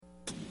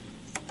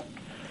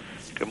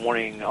Good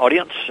morning,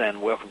 audience,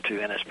 and welcome to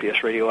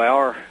NSPS Radio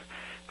Hour.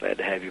 Glad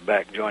to have you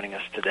back joining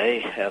us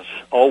today. As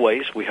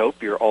always, we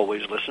hope you're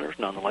always listeners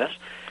nonetheless.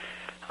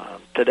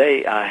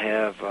 Today I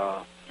have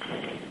a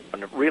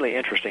really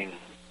interesting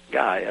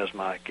guy as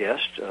my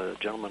guest, a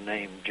gentleman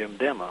named Jim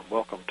Demma.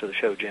 Welcome to the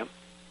show, Jim.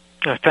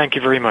 Thank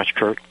you very much,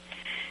 Curt.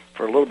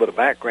 For a little bit of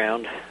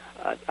background,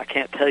 I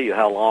can't tell you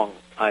how long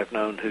I've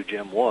known who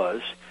Jim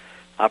was.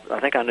 I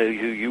think I knew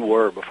who you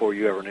were before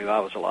you ever knew I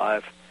was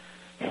alive,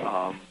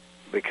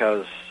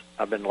 because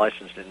I've been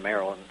licensed in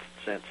Maryland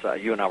since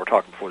you and I were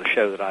talking before the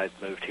show that I had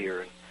moved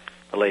here in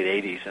the late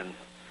 80s,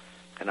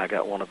 and I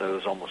got one of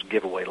those almost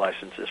giveaway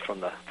licenses for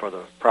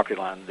the property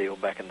line deal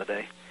back in the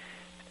day,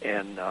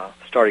 and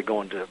started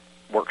going to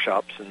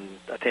workshops and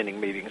attending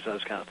meetings,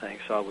 those kind of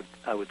things. So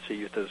I would see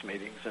you at those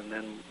meetings, and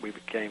then we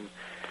became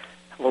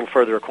a little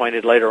further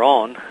acquainted later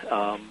on.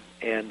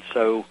 And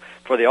so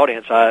for the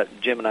audience,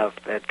 Jim and I have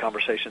had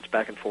conversations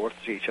back and forth,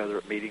 see each other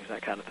at meetings,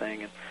 that kind of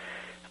thing. And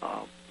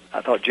I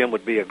thought Jim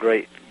would be a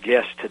great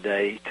guest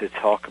today to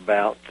talk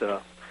about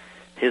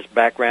his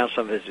background,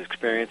 some of his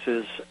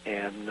experiences,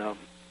 and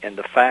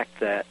the fact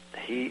that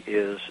he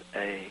is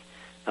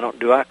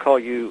do I call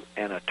you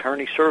an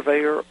attorney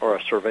surveyor or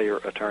a surveyor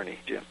attorney,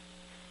 Jim?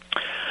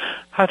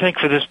 I think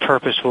for this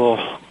purpose,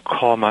 I'll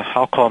call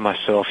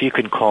myself, you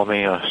can call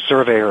me a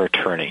surveyor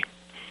attorney.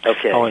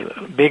 Okay.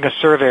 Being a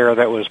surveyor,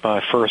 that was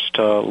my first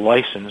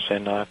license,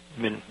 and I've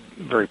been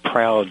very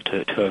proud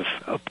to have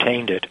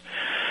obtained it.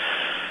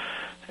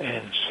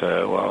 And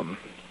so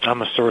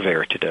I'm a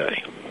surveyor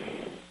today.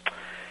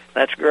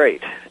 That's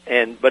great,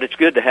 but it's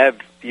good to have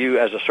you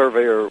as a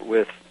surveyor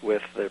with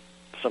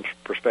some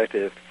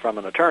perspective from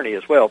an attorney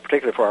as well,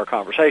 particularly for our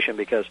conversation,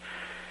 because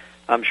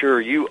I'm sure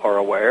you are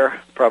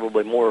aware,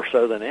 probably more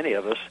so than any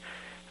of us,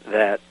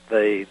 that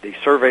the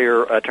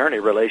surveyor-attorney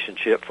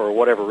relationship, for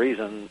whatever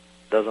reason,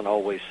 doesn't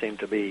always seem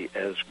to be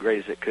as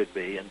great as it could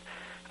be. And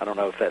I don't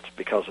know if that's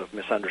because of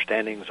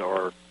misunderstandings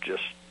or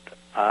just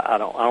I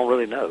don't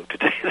really know, to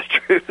tell you the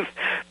truth,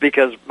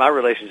 because my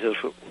relationships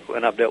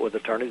when I've dealt with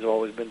attorneys have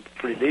always been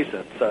pretty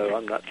decent. So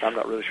I'm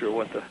not really sure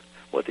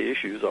what the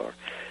issues are.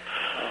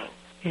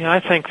 I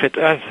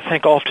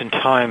think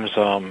oftentimes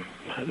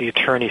the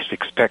attorneys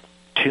expect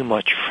too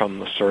much from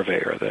the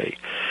surveyor. They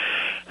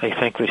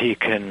think that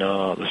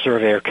the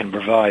surveyor can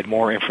provide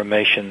more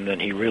information than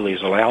he really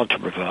is allowed to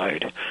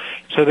provide.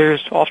 So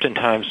there's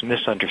oftentimes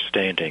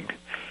misunderstanding.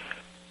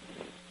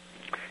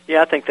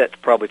 Yeah, I think that's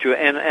probably true.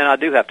 And I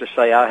do have to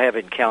say I have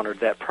encountered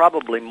that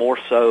probably more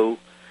so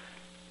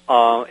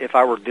if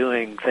I were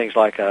doing things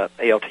like a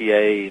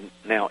ALTA,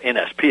 now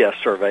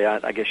NSPS survey.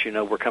 I guess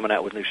we're coming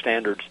out with new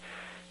standards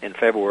in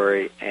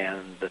February,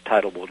 and the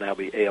title will now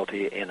be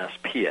ALTA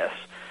NSPS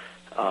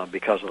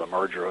because of the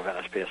merger of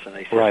NSPS and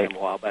ACSM right. a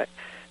while back.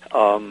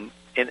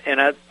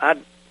 And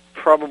I'd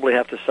probably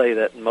have to say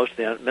that most of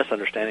the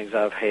misunderstandings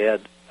I've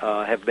had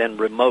have been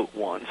remote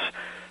ones.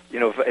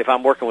 If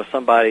I'm working with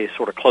somebody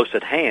sort of close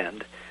at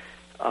hand,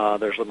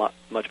 there's a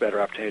much better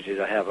opportunity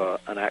to have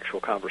an actual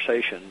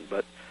conversation.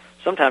 But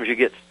sometimes you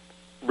get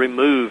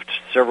removed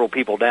several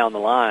people down the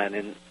line,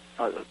 and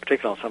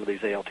particularly on some of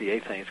these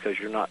ALTA things, because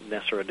you're not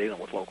necessarily dealing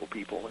with local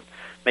people. And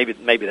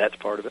maybe that's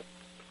part of it.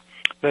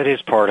 That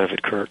is part of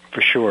it, Curt,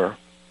 for sure.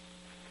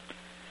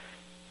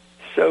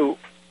 So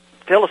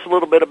tell us a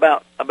little bit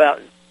about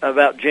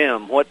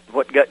Jim. What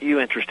got you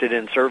interested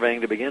in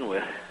surveying to begin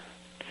with?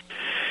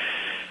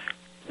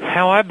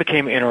 How I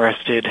became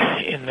interested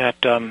in that,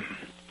 I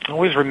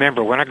always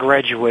remember when I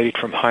graduated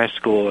from high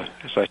school,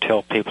 as I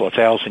tell people,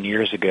 1,000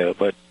 years ago,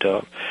 but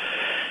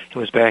it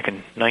was back in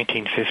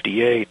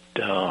 1958.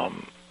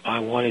 I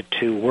wanted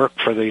to work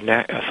for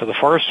the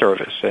Forest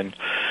Service, and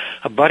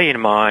a buddy of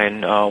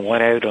mine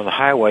went out on the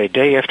highway a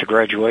day after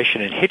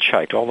graduation and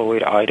hitchhiked all the way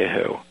to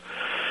Idaho.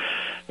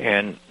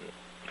 And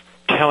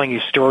telling you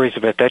stories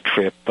about that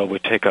trip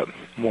would take up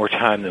more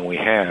time than we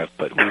have,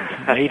 but we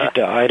made it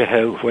to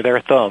Idaho with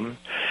our thumb,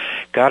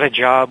 got a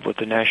job with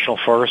the National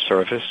Forest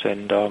Service,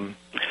 and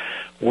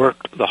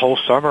worked the whole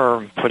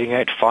summer putting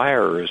out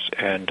fires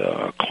and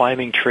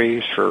climbing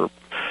trees for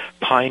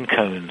pine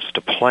cones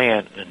to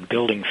plant and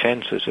building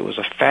fences. It was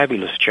a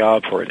fabulous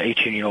job for an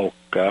 18-year-old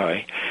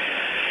guy.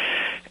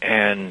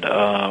 And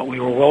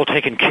we were well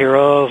taken care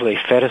of. They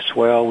fed us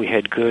well. We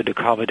had good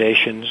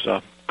accommodations,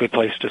 a good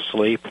place to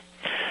sleep.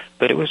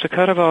 But it was a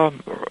kind of a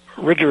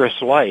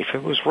rigorous life.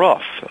 It was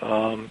rough.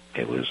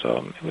 It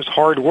was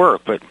hard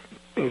work, but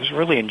it was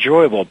really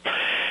enjoyable.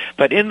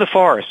 But in the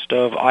forest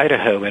of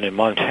Idaho and in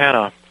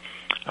Montana,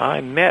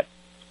 I met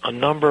a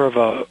number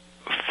of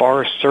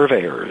forest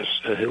surveyors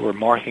who were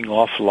marking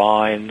off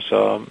lines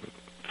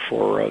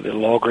for the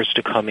loggers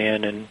to come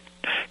in and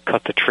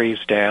cut the trees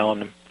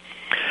down. And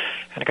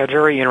I got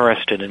very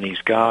interested in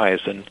these guys.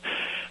 And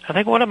I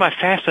think one of my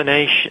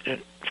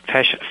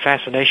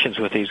fascinations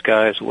with these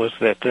guys was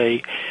that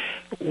they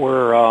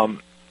were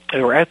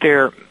out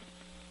there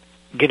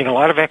getting a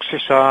lot of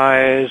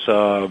exercise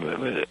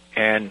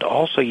and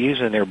also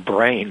using their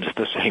brains at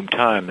the same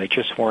time. They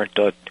just weren't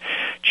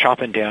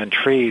chopping down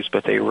trees,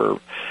 but they were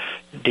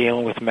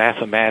dealing with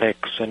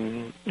mathematics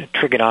and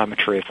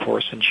trigonometry, of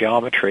course, and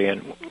geometry,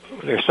 and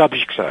they're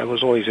subjects I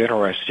was always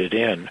interested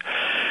in.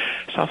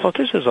 So I thought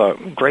this is a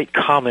great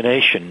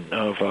combination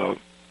of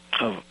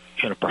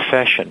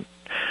profession.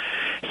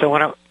 So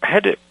when I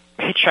had to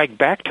hitchhike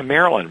back to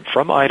Maryland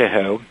from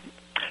Idaho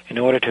in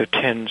order to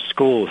attend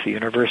school at the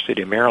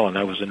University of Maryland,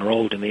 I was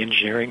enrolled in the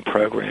engineering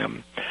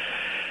program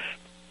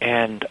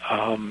and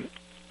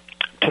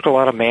took a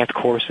lot of math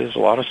courses, a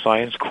lot of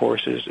science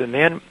courses, and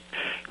then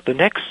the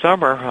next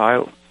summer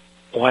I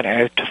went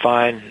out to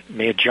find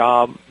me a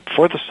job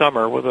for the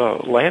summer with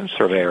a land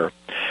surveyor,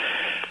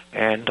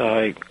 and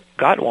I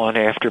got one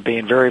after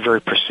being very, very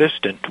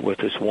persistent with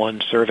this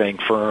one surveying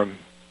firm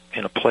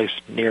in a place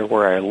near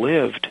where I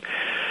lived,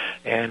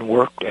 and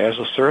worked as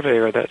a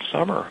surveyor that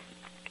summer.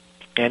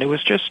 And it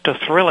was just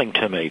thrilling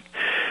to me.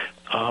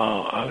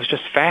 I was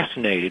just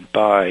fascinated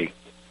by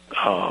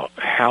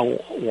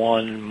how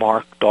one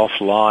marked off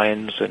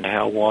lines and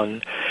how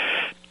one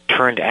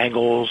turned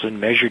angles and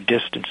measured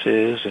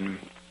distances, and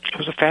it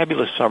was a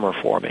fabulous summer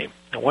for me.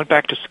 I went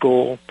back to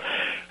school,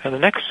 and the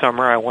next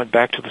summer I went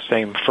back to the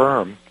same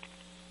firm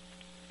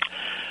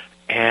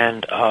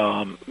and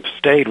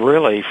stayed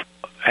really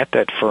at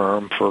that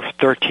firm for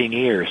 13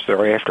 years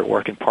thereafter,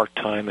 working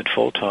part-time and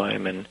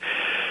full-time. And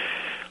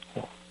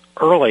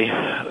early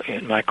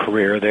in my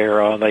career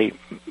there, they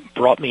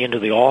brought me into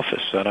the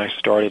office, and I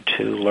started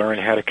to learn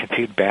how to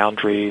compute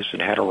boundaries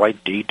and how to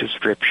write deed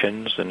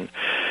descriptions and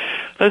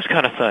those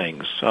kind of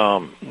things.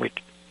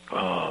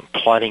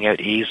 Plotting out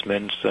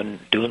easements and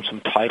doing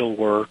some title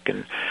work.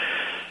 And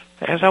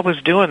as I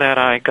was doing that,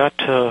 I got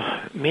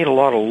to meet a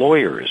lot of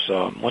lawyers.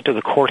 Went to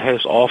the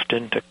courthouse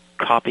often to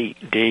copy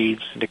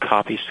deeds and to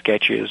copy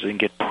sketches and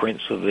get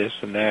prints of this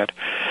and that.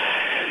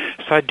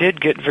 So I did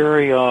get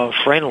very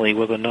friendly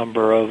with a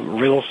number of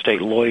real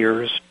estate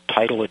lawyers,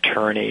 title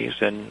attorneys,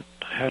 and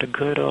had a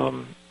good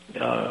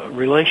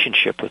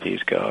relationship with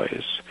these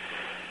guys.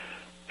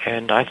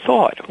 And I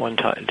thought one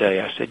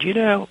day, I said,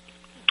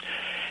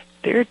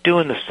 they're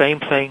doing the same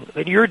thing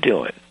that you're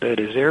doing. That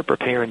is, they're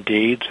preparing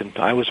deeds, and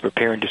I was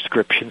preparing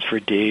descriptions for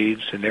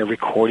deeds, and they're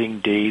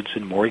recording deeds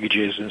and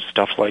mortgages and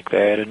stuff like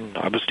that, and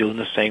I was doing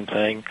the same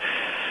thing.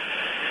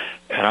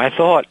 And I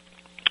thought,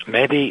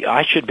 maybe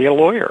I should be a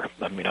lawyer.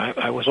 I mean,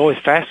 I was always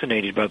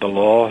fascinated by the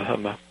law.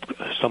 I'm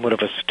somewhat of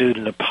a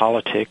student of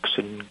politics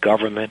and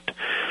government.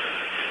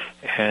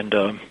 And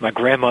my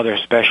grandmother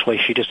especially,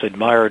 she just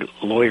admired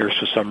lawyers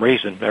for some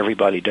reason.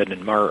 Everybody doesn't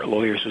admire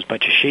lawyers as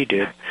much as she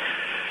did.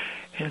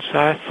 And so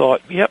I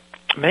thought,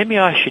 maybe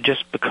I should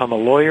just become a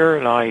lawyer,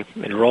 and I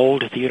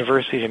enrolled at the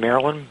University of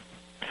Maryland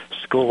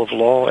School of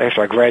Law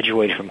after I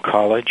graduated from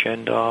college,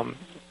 and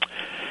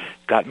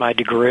got my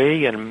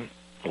degree, and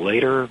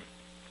later,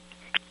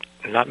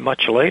 not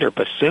much later,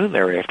 but soon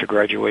thereafter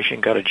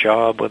graduation, got a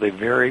job with a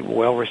very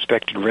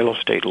well-respected real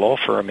estate law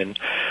firm in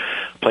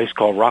a place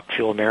called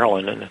Rockville,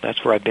 Maryland, and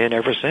that's where I've been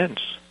ever since.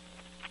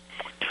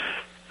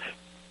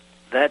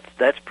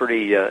 That's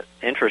pretty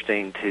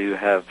interesting to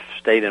have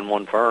stayed in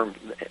one firm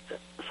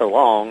so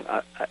long,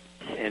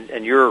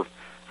 and you're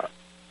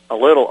a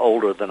little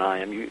older than I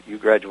am. You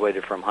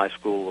graduated from high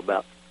school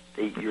about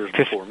 8 years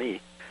before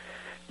me,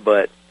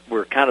 but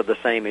we're kind of the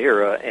same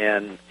era.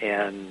 And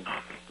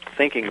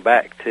thinking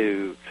back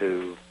to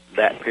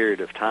that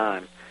period of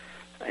time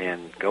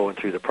and going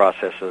through the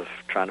process of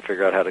trying to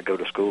figure out how to go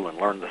to school and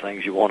learn the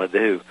things you want to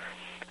do,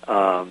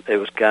 it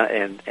was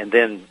and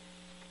then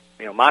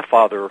my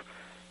father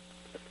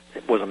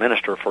was a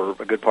minister for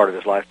a good part of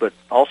his life, but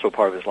also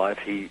part of his life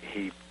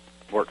he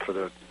worked for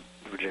the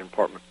Virginia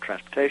Department of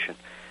Transportation,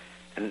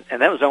 and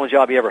that was the only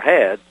job he ever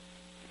had,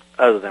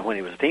 other than when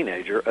he was a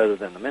teenager, other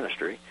than the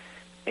ministry.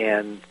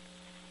 And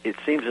it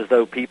seems as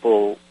though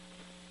people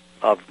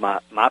of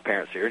my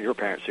parents' era and your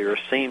parents' era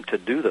seem to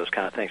do those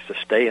kind of things, to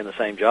stay in the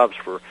same jobs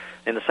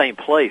in the same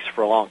place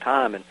for a long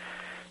time. And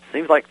it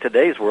seems like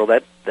today's world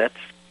that's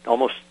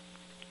almost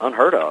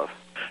unheard of.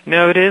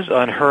 No, it is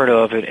unheard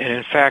of, and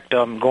in fact,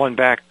 going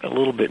back a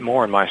little bit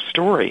more in my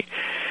story,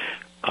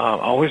 I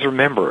always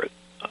remember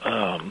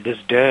this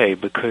day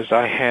because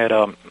I had,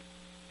 as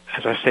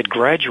I said,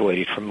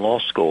 graduated from law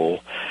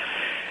school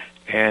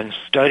and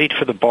studied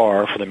for the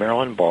bar, for the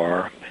Maryland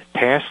bar,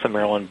 passed the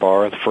Maryland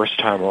bar the first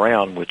time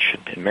around, which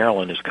in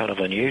Maryland is kind of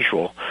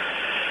unusual.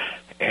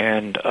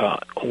 And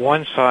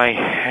once I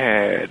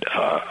had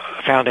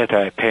found out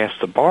that I passed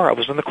the bar, I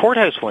was in the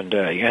courthouse one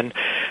day, and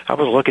I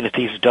was looking at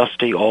these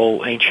dusty,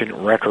 old, ancient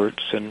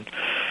records, and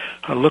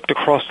I looked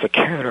across the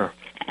counter,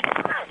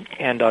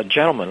 and a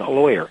gentleman, a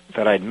lawyer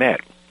that I'd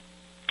met,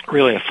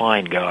 really a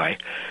fine guy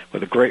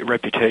with a great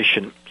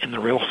reputation in the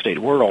real estate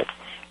world,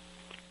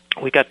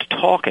 we got to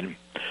talking,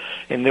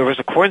 and there was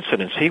a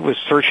coincidence. He was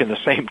searching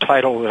the same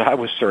title that I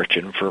was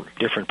searching for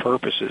different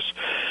purposes,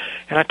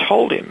 and I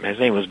told him, his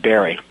name was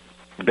Barry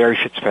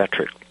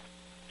Fitzpatrick.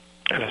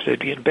 And I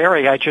said,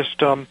 Barry, I just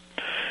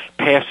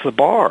passed the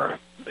bar.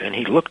 And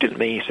he looked at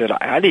me, he said,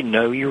 I didn't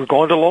know you were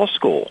going to law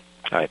school.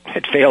 I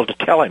had failed to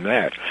tell him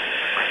that.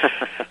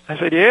 I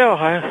said,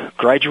 I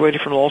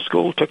graduated from law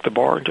school, took the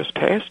bar, and just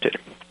passed it.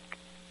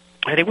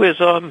 And it was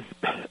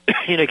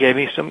gave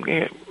me some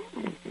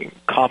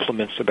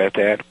compliments about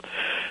that.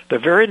 The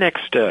very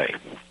next day,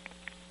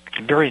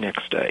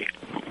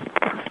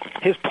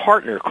 his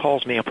partner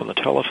calls me up on the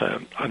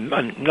telephone,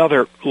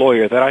 another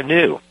lawyer that I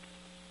knew.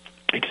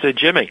 He said,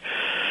 Jimmy,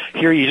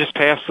 here you just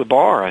passed the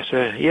bar. I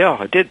said, yeah,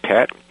 I did,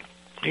 Pat.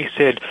 He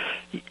said,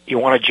 you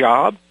want a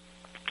job?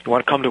 You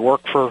want to come to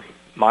work for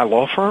my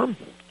law firm?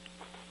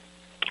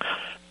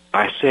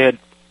 I said,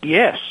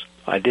 yes.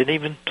 I didn't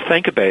even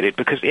think about it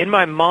because in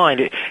my mind,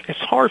 it's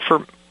hard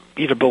for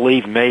you to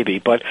believe maybe,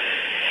 but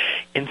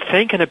in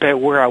thinking about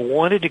where I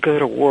wanted to go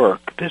to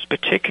work, this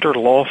particular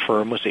law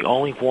firm was the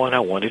only one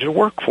I wanted to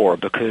work for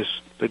because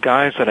the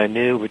guys that I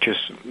knew were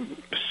just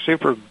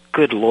super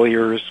good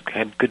lawyers,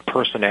 had good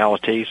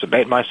personalities,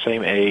 about my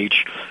same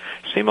age.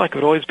 Seemed like it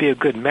would always be a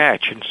good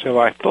match, and so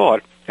I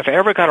thought if I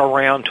ever got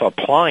around to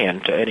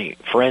applying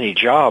for any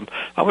job,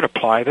 I would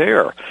apply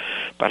there.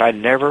 But I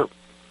never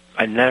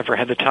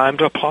had the time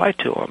to apply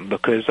to them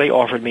because they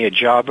offered me a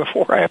job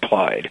before I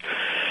applied.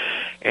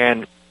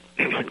 And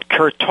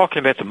Curt, talking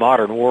about the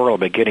modern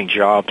world, about getting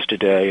jobs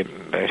today,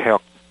 about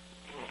how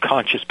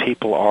conscious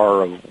people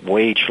are of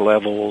wage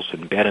levels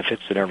and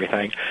benefits and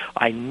everything,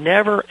 I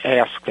never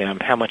asked them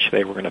how much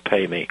they were going to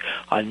pay me.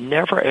 I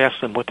never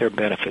asked them what their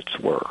benefits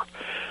were.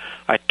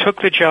 I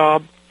took the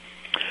job,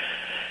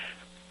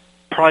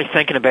 probably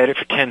thinking about it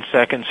for 10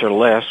 seconds or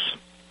less,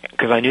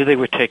 because I knew they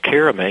would take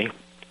care of me.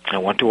 I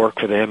went to work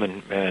for them,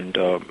 and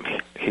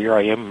here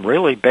I am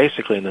really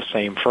basically in the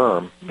same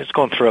firm. It's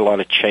gone through a lot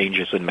of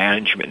changes in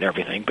management and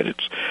everything, but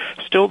it's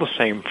still the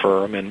same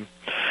firm, and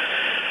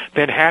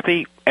been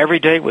happy every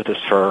day with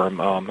this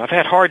firm. I've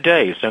had hard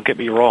days, don't get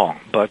me wrong,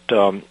 but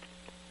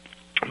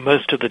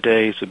most of the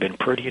days have been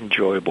pretty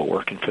enjoyable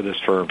working for this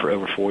firm for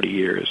over 40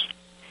 years.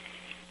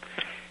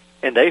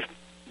 And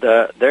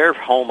their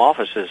home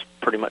office has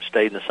pretty much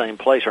stayed in the same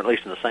place, or at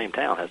least in the same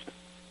town, hasn't it?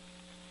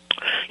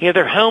 Yeah,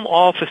 their home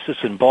office is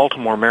in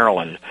Baltimore,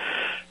 Maryland,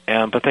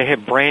 but they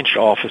have branch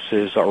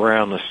offices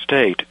around the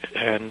state.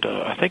 And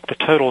I think the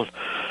total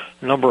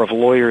number of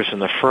lawyers in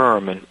the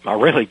firm, and I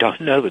really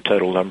don't know the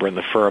total number in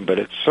the firm, but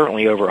it's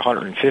certainly over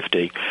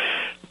 150.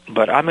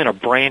 But I'm in a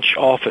branch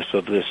office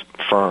of this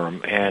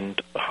firm,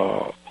 and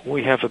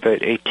we have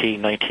about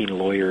 18, 19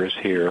 lawyers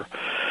here.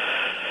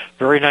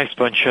 Very nice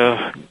bunch of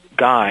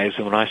guys,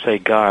 and when I say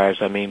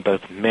guys, I mean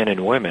both men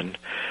and women.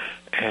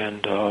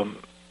 And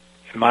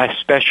my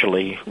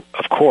specialty,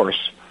 of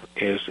course,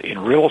 is in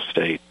real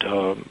estate,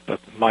 but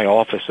my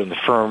office and the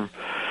firm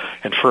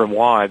and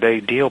firm-wide, they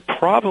deal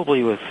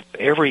probably with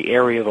every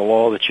area of the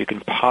law that you can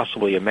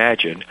possibly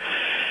imagine.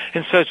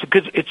 And so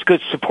it's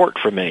good support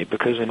for me,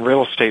 because in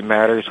real estate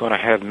matters, when I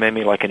have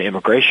maybe like an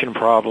immigration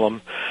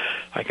problem,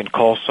 I can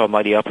call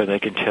somebody up and they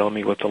can tell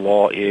me what the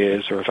law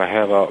is, or if I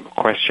have a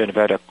question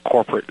about a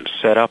corporate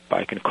setup,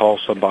 I can call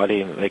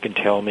somebody and they can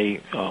tell me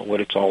what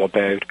it's all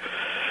about.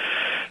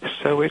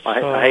 So it's,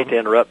 I hate to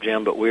interrupt,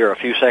 Jim, but we are a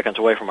few seconds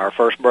away from our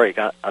first break.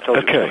 I told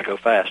you we were going to go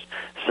fast.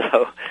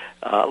 So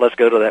let's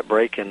go to that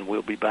break, and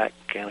we'll be back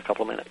in a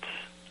couple of minutes.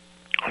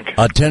 Okay.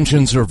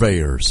 Attention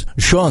surveyors.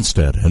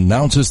 Schonstedt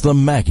announces the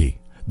Maggie,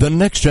 the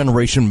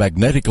next-generation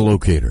magnetic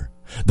locator.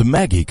 The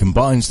Maggie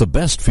combines the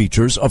best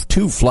features of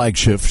two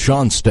flagship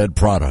Schonstedt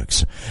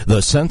products,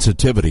 the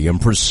sensitivity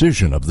and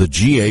precision of the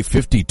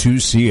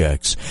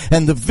GA52CX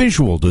and the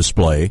visual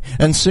display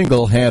and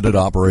single-handed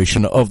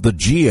operation of the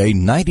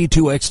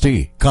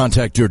GA92XT.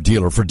 Contact your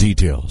dealer for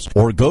details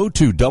or go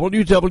to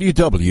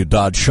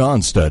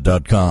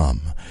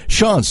www.schonstedt.com.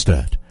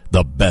 Schonstedt,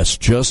 the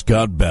best just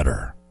got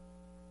better.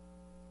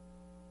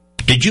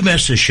 Did you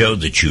miss a show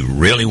that you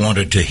really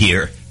wanted to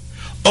hear?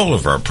 All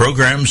of our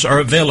programs are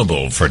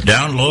available for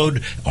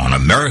download on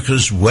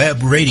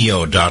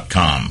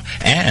americaswebradio.com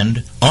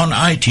and on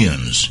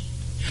iTunes.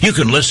 You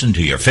can listen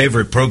to your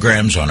favorite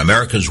programs on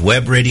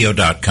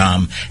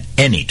americaswebradio.com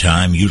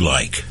anytime you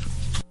like.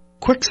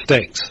 Quick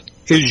Stakes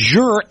is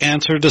your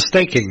answer to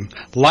staking.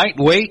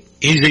 Lightweight,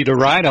 easy to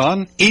ride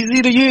on,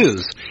 easy to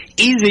use,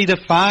 easy to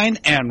find,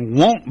 and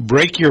won't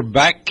break your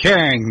back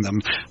carrying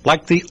them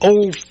like the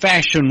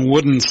old-fashioned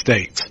wooden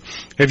stakes.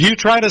 Have you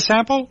tried a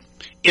sample?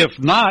 If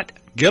not,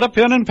 get a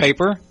pen and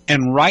paper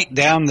and write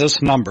down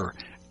this number,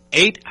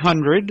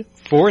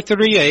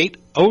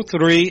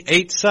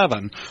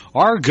 800-438-0387,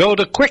 or go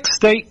to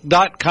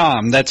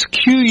quickstake.com, that's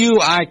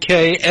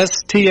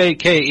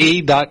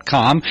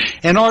QUIKSTAKE.com,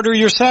 and order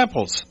your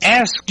samples.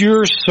 Ask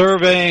your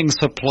surveying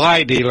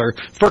supply dealer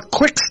for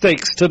Quick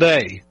Stakes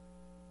today.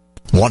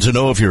 Want to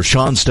know if your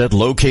Schonstedt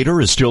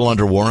locator is still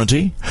under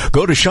warranty?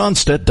 Go to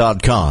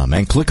Schonstedt.com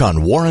and click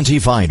on Warranty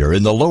Finder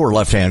in the lower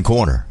left-hand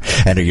corner.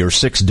 Enter your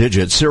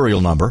 6-digit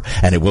serial number,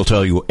 and it will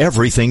tell you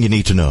everything you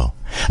need to know.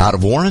 Out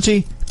of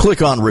warranty?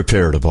 Click on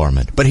Repair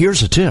Department. But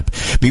here's a tip.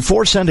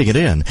 Before sending it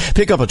in,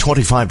 pick up a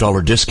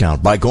 $25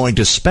 discount by going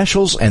to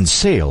Specials and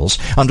Sales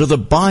under the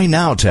Buy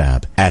Now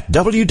tab at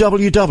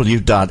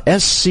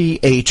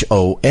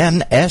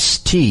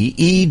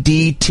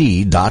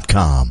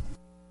www.schonstedt.com.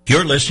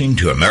 You're listening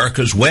to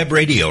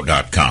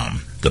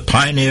americaswebradio.com, the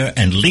pioneer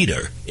and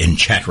leader in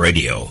chat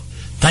radio.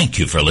 Thank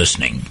you for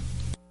listening.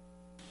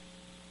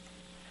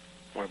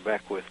 We're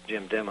back with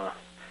Jim Demma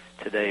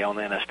today on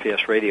the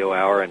NSPS Radio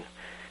Hour, and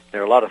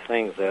there are a lot of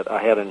things that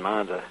I had in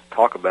mind to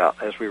talk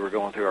about as we were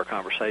going through our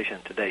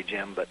conversation today,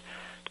 Jim, but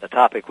the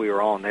topic we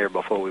were on there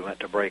before we went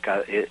to break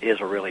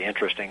is a really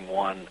interesting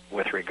one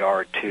with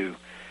regard to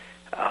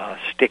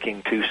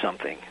sticking to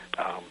something.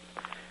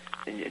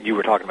 You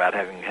were talking about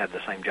having had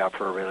the same job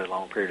for a really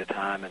long period of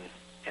time,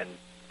 and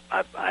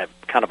I have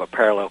kind of a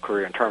parallel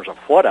career in terms of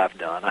what I've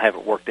done. I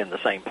haven't worked in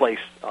the same place,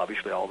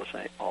 obviously, all the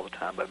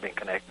time, but I've been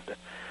connected to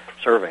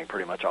surveying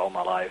pretty much all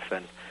my life,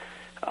 and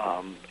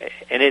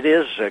it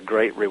is a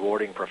great,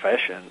 rewarding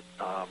profession.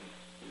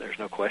 There's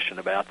no question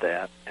about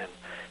that, and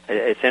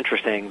it's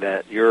interesting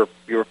that your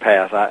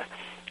path.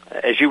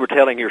 As you were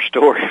telling your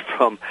story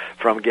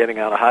from getting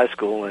out of high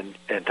school and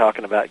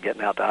talking about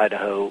getting out to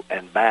Idaho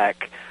and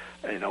back,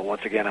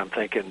 once again, I'm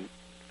thinking,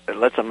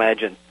 let's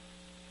imagine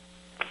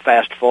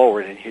fast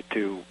forward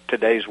into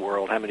today's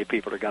world, how many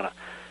people are going to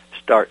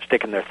start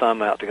sticking their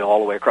thumb out to go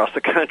all the way across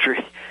the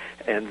country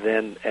and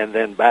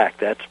then back?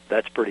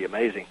 That's pretty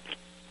amazing.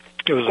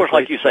 Of course,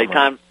 like you say,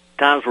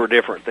 times were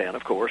different then,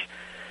 of course,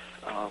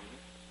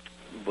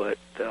 but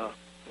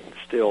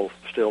still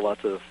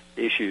lots of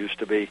issues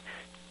to be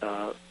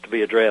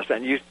addressed.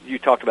 And you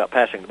talked about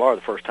passing the bar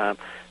the first time.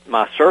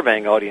 My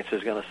surveying audience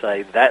is going to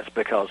say that's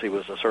because he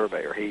was a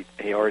surveyor.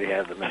 He already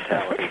had the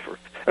mentality for.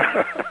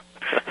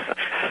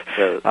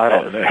 So I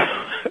don't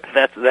know.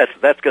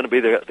 That's going to be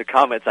the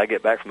comments I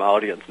get back from my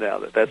audience now.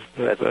 That's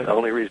the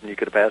only reason you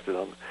could have passed it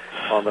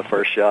on the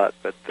first shot.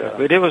 But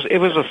it was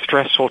a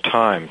stressful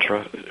time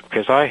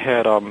because I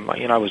had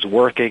I was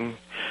working.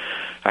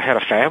 I had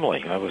a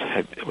family. I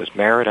was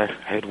married. I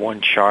had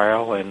one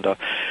child, and the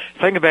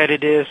thing about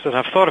it is, and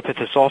I've thought about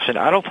this often,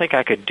 I don't think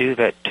I could do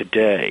that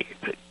today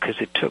because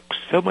it took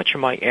so much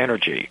of my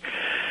energy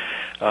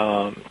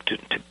to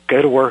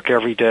go to work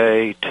every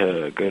day,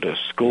 to go to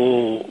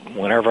school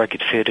whenever I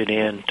could fit it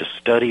in, to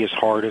study as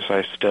hard as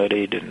I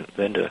studied, and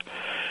then to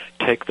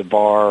take the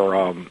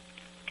bar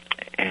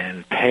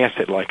and pass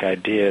it like I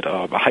did.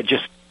 I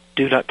just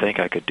do not think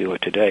I could do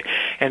it today.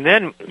 And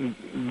then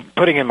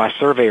putting in my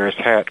surveyor's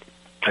hat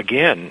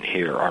again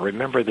here, I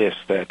remember this,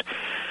 that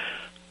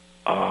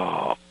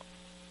I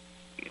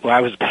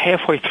was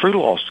halfway through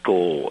law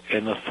school,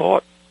 and the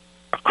thought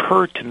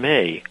occurred to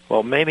me,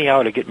 well, maybe I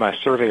ought to get my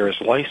surveyor's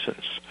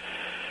license.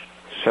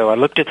 So I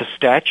looked at the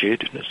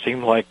statute, and it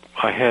seemed like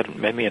I had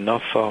maybe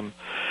enough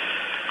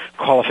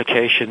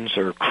qualifications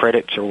or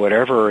credits or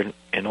whatever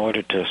in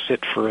order to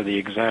sit for the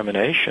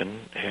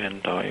examination,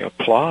 and I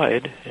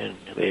applied, and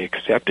they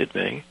accepted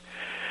me.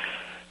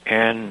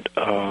 And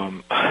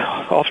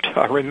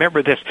I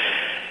remember this.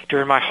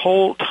 During my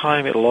whole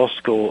time at law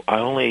school, I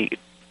only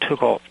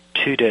took off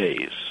 2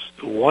 days.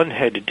 One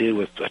had to do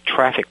with a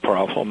traffic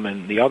problem,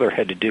 and the other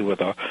had to do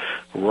with a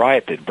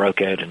riot that broke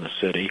out in the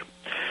city.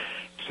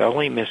 So I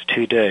only missed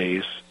 2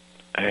 days,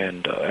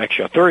 and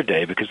actually a third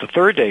day, because the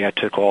third day I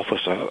took off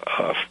was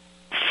a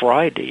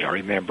Friday, I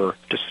remember,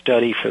 to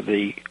study for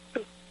the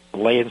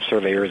land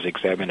surveyor's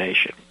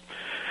examination.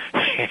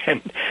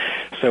 And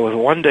so with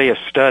 1 day of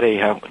study,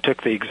 I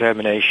took the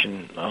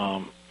examination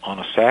on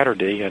a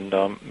Saturday and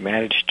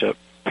managed to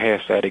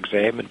pass that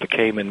exam and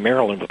became in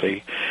Maryland what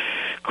they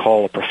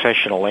call a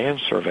professional land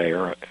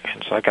surveyor.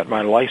 And so I got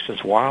my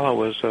license while I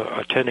was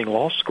attending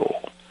law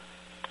school.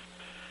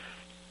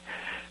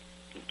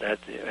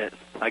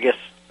 I guess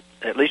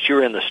at least you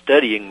were in the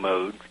studying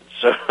mode.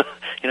 So,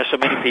 so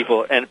many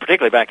people, and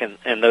particularly back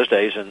in those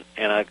days, and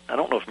I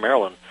don't know if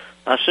Maryland,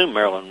 I assume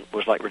Maryland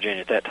was like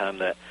Virginia at that time,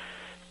 that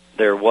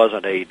there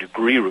wasn't a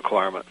degree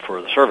requirement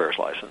for the surveyor's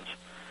license.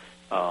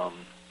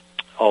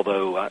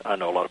 Although I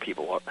know a lot of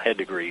people had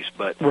degrees,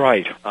 but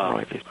right.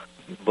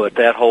 But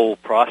that whole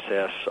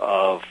process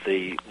of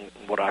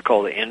what I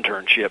call the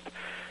internship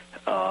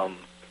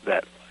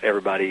that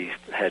everybody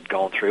had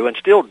gone through and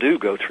still do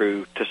go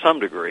through to some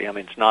degree. I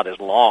mean, it's not as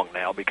long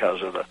now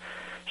because of the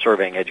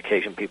surveying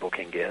education people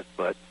can get,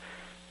 but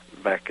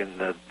back in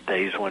the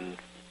days when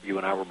you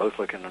and I were both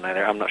looking in that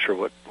area, I'm not sure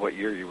what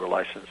year you were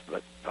licensed,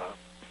 but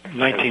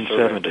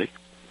 1970.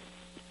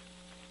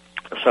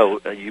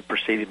 So you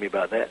preceded me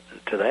by that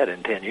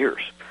in 10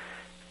 years,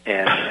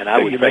 and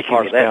I would say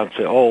part of that. Sound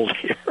so old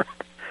here.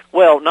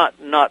 Well, not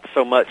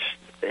so much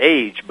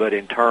age, but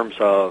in terms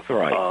of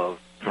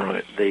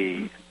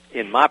the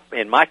in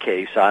my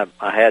case, I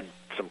had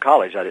some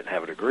college. I didn't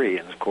have a degree,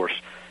 and of course,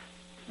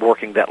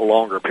 working that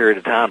longer period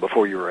of time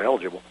before you were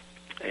eligible,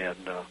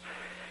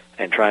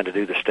 and trying to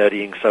do the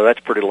studying. So that's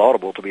pretty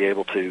laudable to be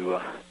able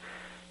to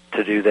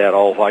do that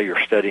all while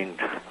you're studying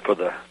for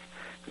the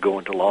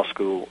going to law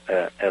school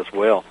as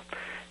well.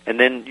 And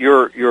then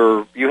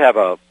you have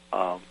a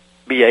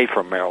BA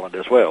from Maryland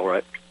as well,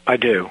 right? I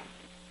do.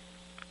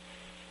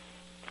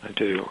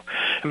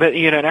 But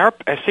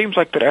it seems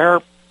like that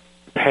our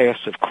paths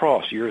have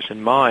crossed, yours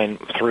and mine,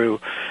 through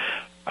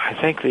I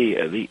think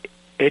the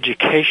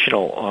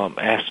educational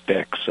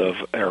aspects of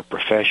our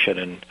profession.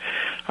 And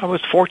I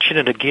was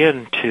fortunate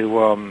again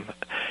to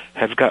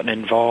have gotten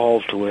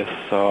involved with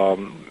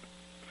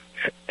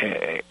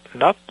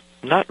not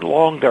not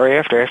long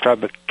thereafter, after I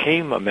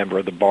became a member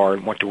of the bar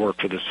and went to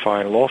work for this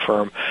fine law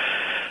firm,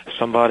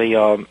 somebody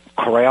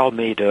corralled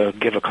me to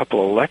give a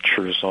couple of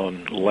lectures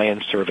on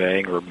land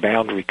surveying or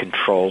boundary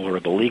control or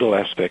the legal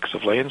aspects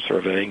of land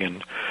surveying,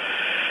 and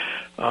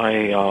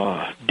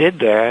I did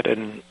that,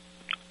 and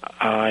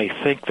I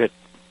think that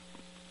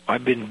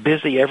I've been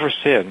busy ever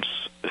since.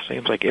 It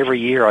seems like every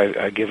year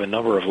I give a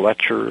number of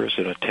lectures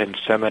and attend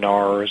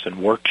seminars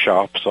and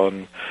workshops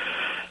on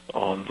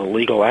the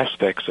legal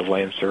aspects of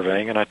land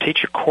surveying, and I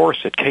teach a course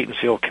at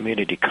Catonsville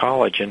Community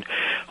College, and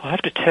I'll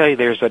have to tell you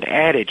there's an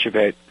adage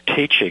about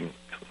teaching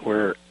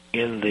where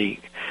in the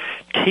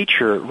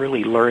teacher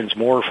really learns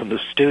more from the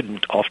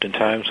student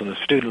oftentimes than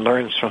the student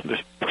learns from the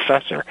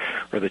professor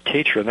or the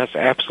teacher, and that's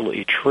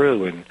absolutely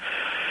true, and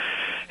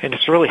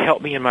it's really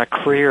helped me in my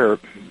career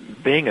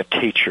being a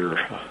teacher,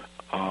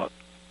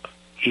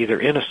 either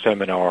in a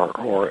seminar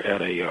or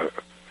at a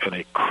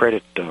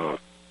credit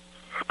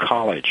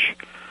college.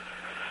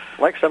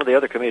 Like some of the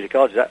other community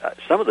colleges,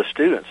 some of the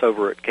students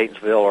over at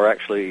Catonsville are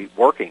actually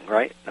working,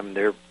 right? I mean,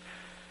 they're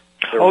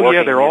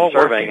working, they're all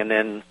surveying, working. and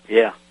then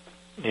yeah.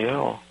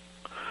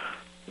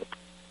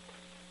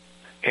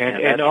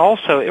 And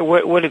also,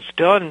 what it's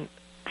done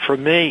for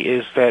me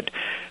is that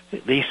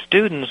these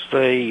students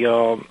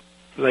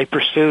they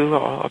pursue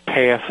a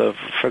path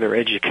for their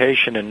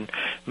education, and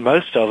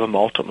most of them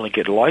ultimately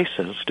get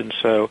licensed. And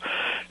so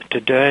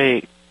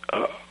today,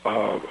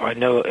 I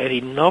know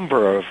any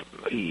number of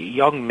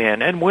young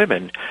men and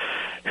women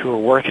who are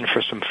working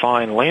for some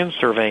fine land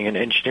surveying and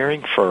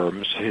engineering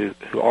firms who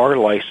are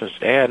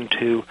licensed and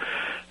who,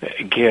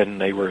 again,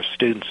 they were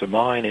students of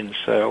mine. And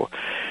so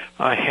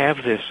I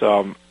have this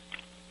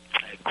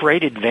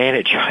great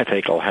advantage, I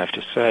think I'll have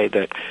to say,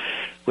 that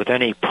with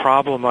any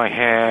problem I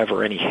have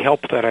or any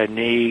help that I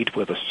need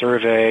with a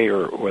survey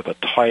or with a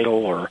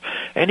title or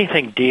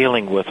anything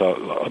dealing with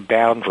a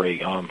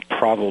boundary,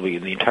 probably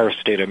in the entire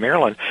state of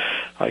Maryland,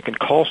 I can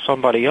call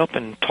somebody up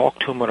and talk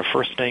to them on a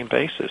first-name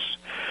basis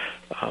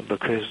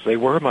because they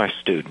were my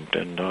student,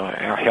 and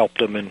I helped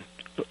them in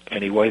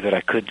any way that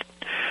I could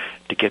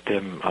to get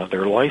them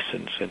their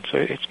license. And so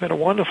it's been a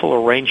wonderful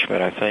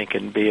arrangement, I think,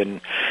 in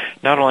being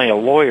not only a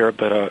lawyer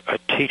but a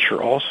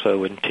teacher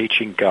also, in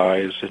teaching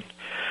guys and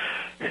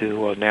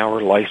who now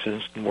are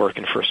licensed and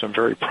working for some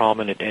very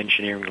prominent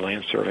engineering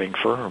land surveying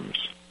firms.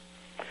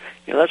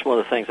 You know, that's one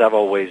of the things I've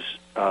always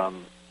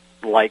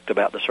liked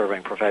about the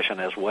surveying profession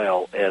as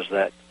well, as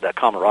that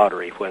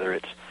camaraderie, whether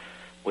it's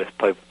with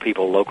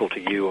people local to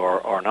you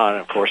or not.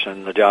 And, of course,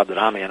 in the job that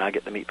I'm in, I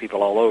get to meet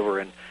people all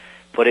over.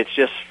 But it's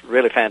just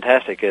really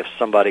fantastic if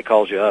somebody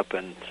calls you up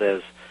and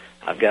says,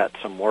 I've got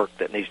some work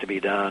that needs to be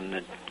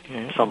done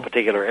in some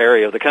particular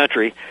area of the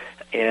country,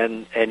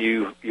 and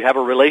you have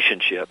a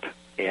relationship.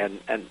 And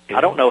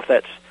I don't know if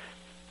that's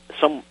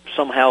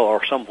somehow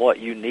or somewhat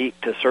unique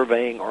to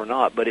surveying or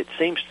not, but it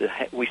seems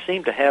we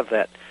seem to have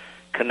that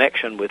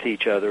connection with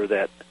each other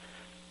that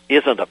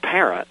isn't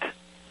apparent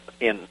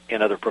in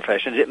other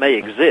professions. It may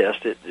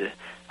exist.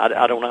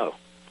 I don't know.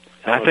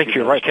 I think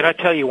you're right. Can I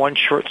tell you one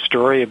short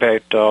story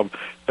about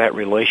that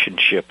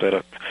relationship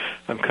that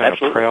I'm kind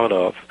of proud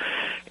of?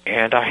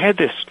 And I had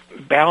this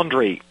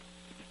boundary.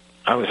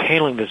 I was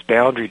handling this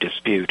boundary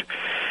dispute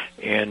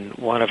in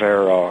one of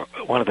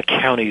the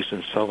counties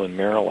in southern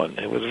Maryland.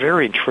 It was a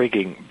very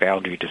intriguing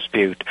boundary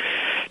dispute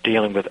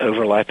dealing with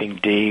overlapping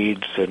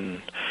deeds,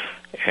 and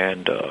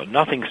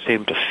nothing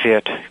seemed to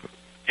fit.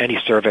 Any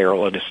surveyor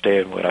will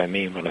understand what I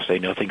mean when I say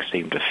nothing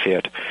seemed to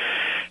fit.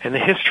 And the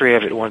history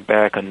of it went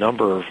back a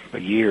number of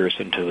years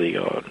into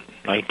the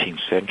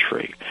 19th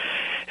century.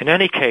 In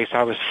any case,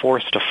 I was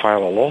forced to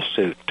file a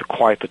lawsuit to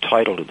quiet the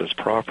title to this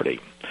property.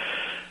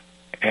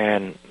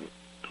 And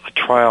the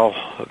trial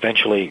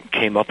eventually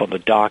came up on the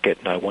docket,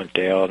 and I went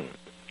down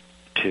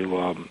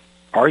to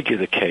argue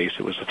the case.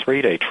 It was a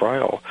 3-day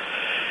trial.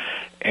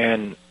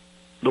 And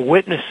the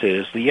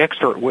witnesses, the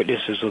expert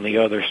witnesses on the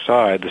other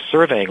side, the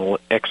surveying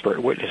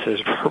expert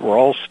witnesses were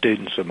all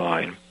students of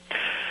mine.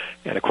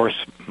 And, of course,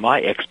 my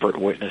expert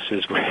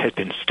witnesses had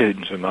been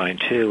students of mine,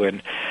 too.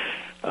 And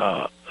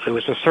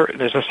there's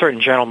a certain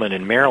gentleman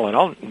in Maryland.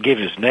 I'll give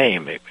his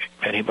name. If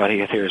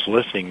anybody out there is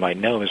listening might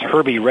know him. It's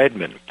Herbie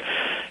Redmond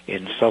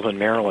in southern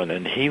Maryland,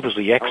 and he was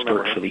the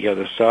expert for the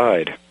other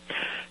side.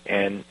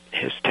 And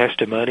his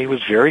testimony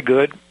was very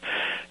good,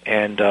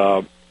 and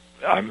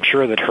I'm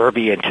sure that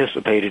Herbie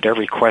anticipated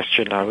every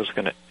question I was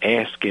going to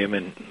ask him,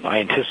 and I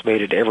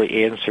anticipated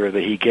every answer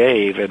that he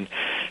gave. And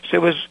so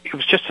it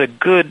was just a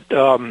good,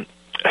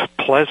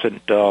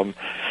 pleasant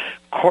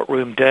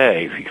courtroom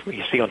day.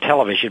 You see on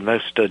television,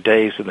 most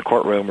days in the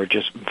courtroom are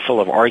just full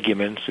of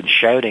arguments and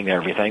shouting and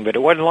everything, but it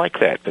wasn't like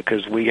that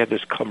because we had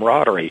this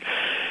camaraderie.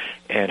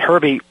 And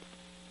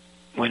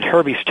when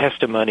Herbie's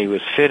testimony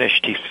was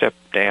finished, he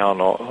stepped down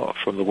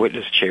from the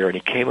witness chair and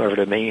he came over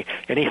to me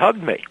and he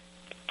hugged me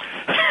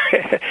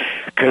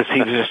because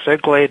he was just so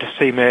glad to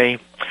see me.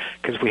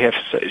 because we have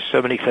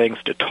so many things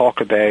to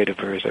talk about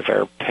because of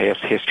our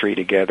past history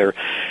together.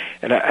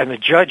 And the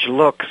judge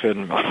looks,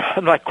 and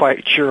I'm not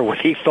quite sure what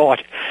he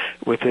thought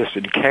with this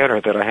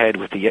encounter that I had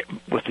with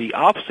the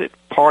opposite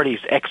party's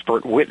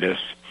expert witness.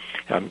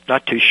 I'm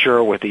not too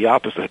sure what the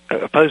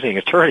opposing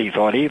attorney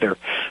thought either,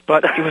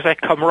 but it was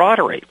that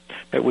camaraderie.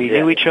 That we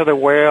knew each other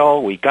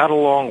well, we got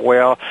along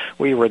well,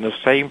 we were in the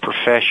same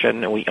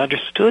profession, and we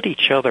understood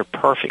each other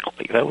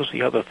perfectly. That was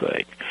the other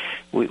thing.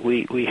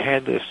 We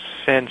had this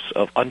sense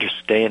of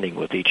understanding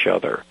with each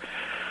other.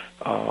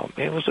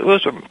 It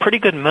was a pretty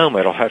good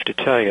moment, I'll have to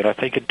tell you, and I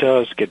think it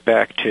does get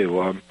back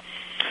to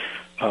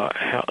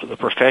how the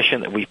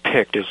profession that we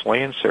picked as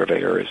land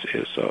surveyor is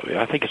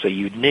I think it's a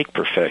unique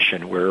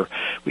profession where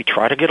we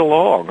try to get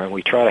along and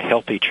we try to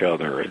help each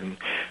other and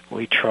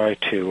we try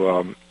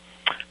to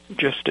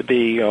just to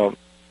be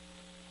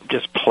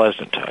just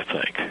pleasant, I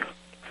think.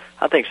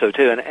 I think so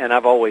too, and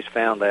I've always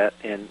found that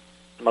in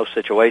most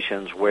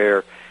situations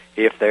where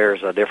if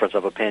there's a difference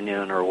of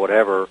opinion or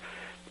whatever,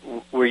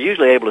 we're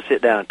usually able to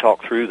sit down and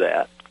talk through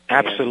that.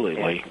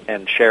 Absolutely.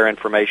 And share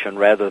information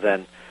rather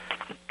than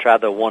try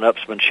the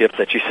one-upsmanship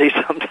that you see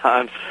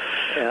sometimes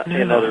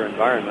in other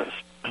environments.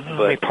 But,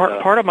 I mean,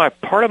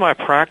 part of my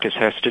practice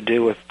has to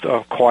do with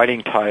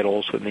quieting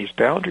titles and these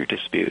boundary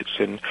disputes,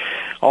 and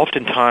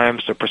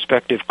oftentimes the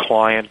prospective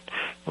client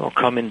will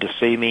come in to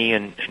see me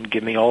and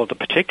give me all of the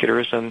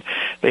particulars, and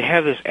they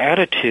have this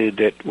attitude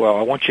that, well,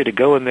 I want you to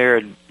go in there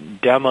and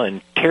Demma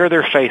and tear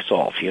their face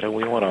off. You know,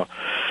 we want to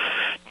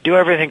do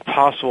everything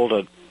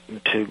possible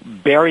to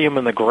bury them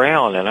in the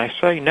ground. And I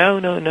say, no,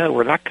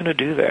 we're not going to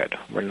do that.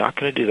 We're not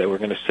going to do that. We're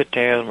going to sit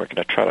down. We're going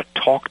to try to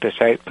talk this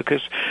out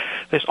because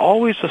there's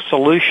always a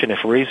solution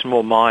if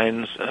reasonable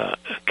minds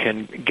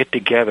can get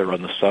together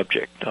on the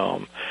subject.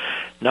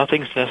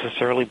 Nothing's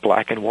necessarily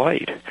black and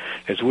white.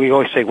 As we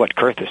always say,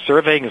 Curt, the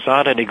surveying is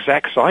not an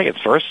exact science,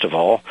 first of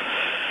all.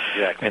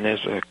 Exactly. And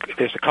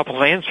there's a couple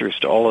of answers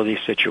to all of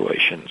these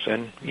situations.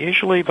 And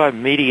usually by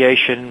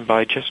mediation,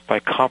 by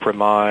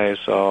compromise,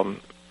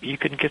 you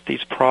can get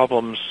these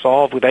problems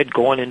solved without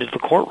going into the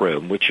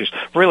courtroom, which is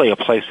really a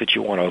place that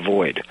you want to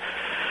avoid,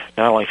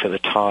 not only for the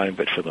time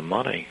but for the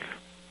money.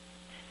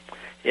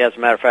 Yeah, as a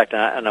matter of fact,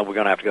 I know we're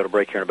going to have to go to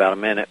break here in about a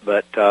minute,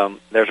 but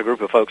there's a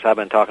group of folks I've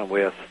been talking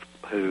with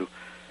who,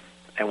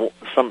 and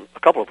a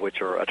couple of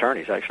which are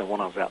attorneys, actually.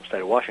 One of them's out in the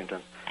state of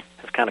Washington,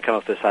 has kind of come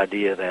up with this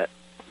idea that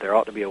there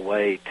ought to be a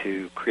way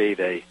to create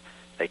a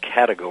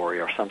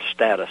category or some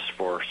status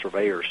for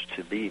surveyors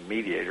to be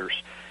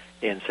mediators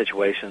in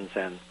situations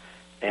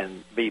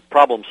and be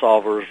problem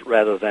solvers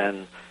rather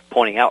than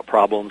pointing out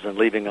problems and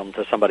leaving them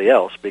to somebody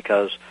else,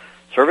 because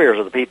surveyors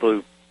are the people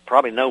who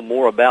probably know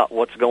more about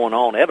what's going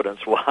on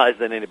evidence-wise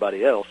than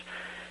anybody else,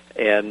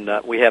 and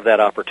we have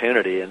that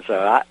opportunity. And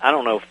so I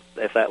don't know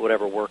if that would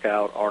ever work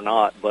out or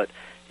not, but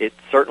it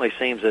certainly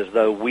seems as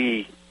though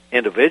we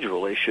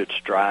individually should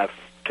strive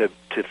to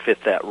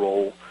fit that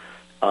role,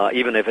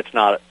 even if it's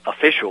not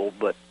official,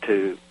 but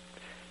to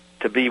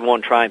be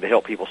one trying to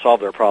help people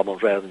solve their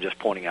problems rather than just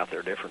pointing out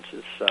their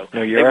differences. So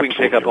maybe we can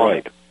pick up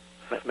on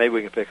maybe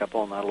we can pick up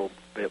on that a little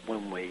bit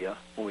when we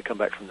come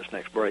back from this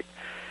next break.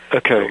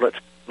 Okay. So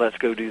let's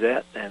go do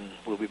that, and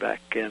we'll be back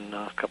in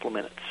a couple of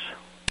minutes.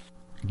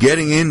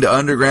 Getting into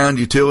underground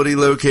utility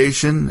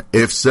location?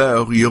 If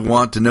so, you'll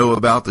want to know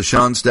about the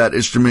Schonstadt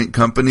Instrument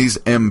Company's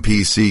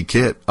MPC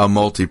kit, a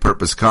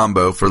multi-purpose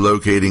combo for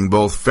locating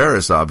both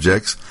ferrous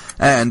objects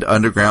and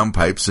underground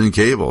pipes and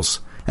cables.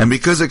 And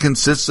because it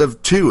consists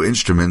of 2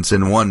 instruments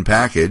in one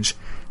package,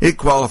 it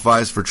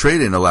qualifies for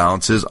trade-in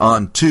allowances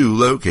on 2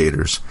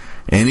 locators.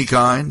 Any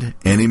kind,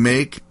 any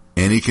make,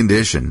 any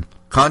condition.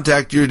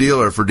 Contact your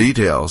dealer for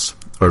details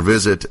or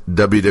visit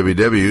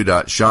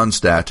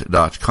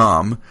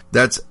www.schonstadt.com.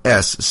 That's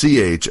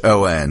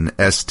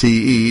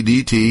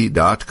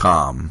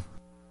SCHONSTEDT.com.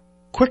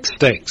 Quick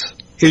Stakes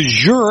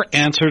is your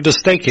answer to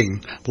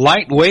staking.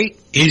 Lightweight,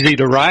 easy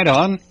to ride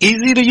on,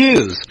 easy to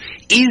use,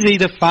 easy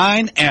to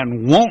find,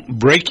 and won't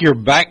break your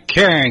back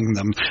carrying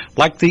them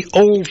like the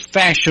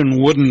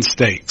old-fashioned wooden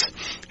stakes.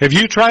 Have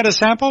you tried a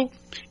sample?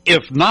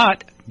 If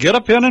not, get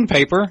a pen and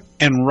paper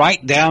and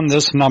write down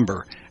this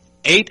number,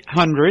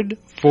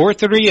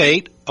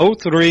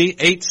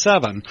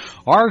 800-438-0387,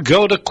 or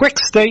go to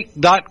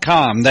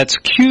quickstake.com. That's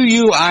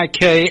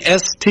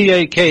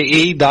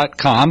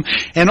QUIKSTAKE.com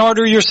and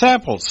order your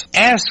samples.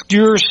 Ask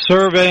your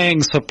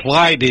surveying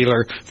supply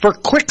dealer for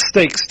Quick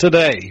Stakes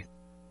today.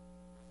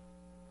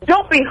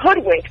 Don't be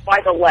hoodwinked by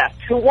the left,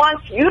 who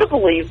wants you to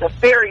believe the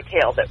fairy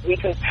tale that we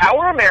can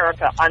power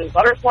America on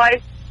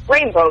butterflies,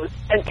 rainbows,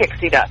 and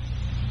pixie dust.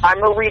 I'm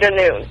Marita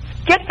Noon.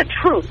 Get the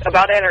truth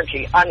about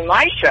energy on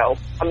my show,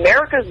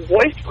 America's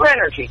Voice for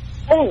Energy,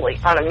 only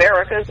on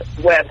America's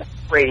Web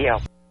Radio.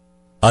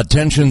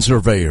 Attention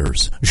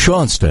surveyors,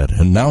 Schonstedt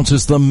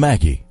announces the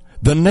Maggie,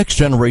 the next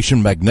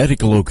generation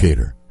magnetic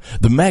locator.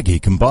 The Maggie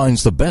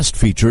combines the best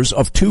features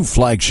of two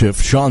flagship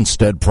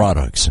Schonstedt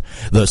products,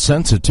 the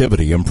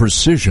sensitivity and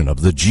precision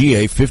of the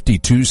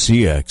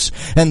GA52CX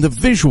and the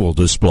visual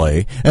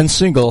display and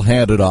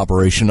single-handed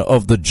operation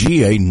of the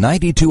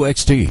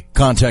GA92XT.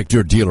 Contact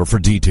your dealer for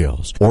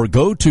details or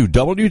go to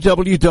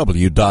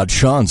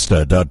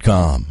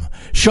www.schonstedt.com.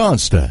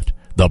 Schonstedt,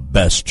 the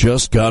best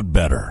just got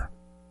better.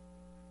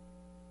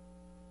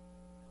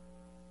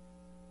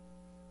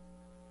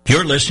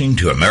 You're listening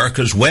to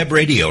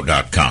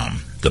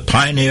americaswebradio.com, the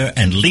pioneer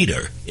and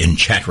leader in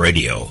chat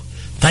radio.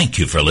 Thank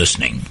you for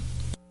listening.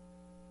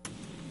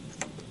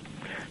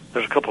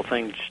 There's a couple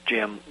things,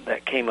 Jim,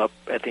 that came up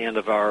at the end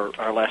of our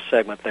last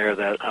segment there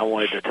that I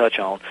wanted to touch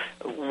on.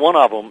 One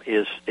of them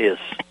is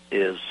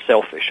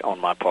selfish on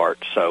my part,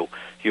 so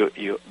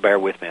you bear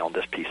with me on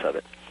this piece of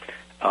it.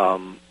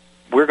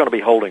 We're going to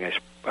be holding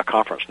a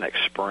conference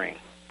next spring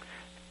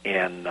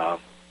in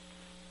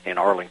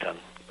Arlington.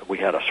 We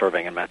had a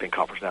surveying and mapping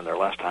conference down there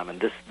last time, and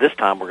this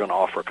time we're going to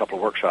offer a couple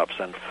of workshops.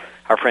 And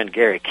our friend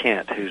Gary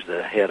Kent, who's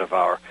the head of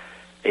our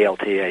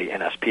ALTA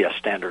NSPS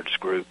standards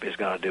group, is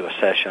going to do a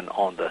session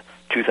on the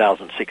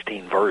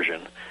 2016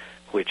 version,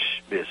 which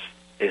is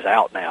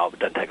out now but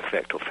doesn't take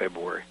effect till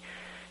February.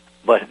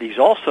 But he's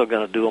also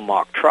going to do a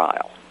mock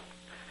trial,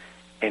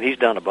 and he's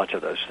done a bunch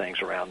of those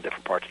things around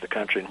different parts of the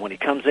country. And when he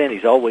comes in,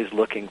 he's always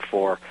looking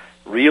for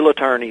real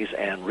attorneys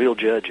and real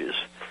judges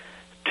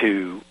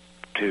to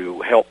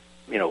help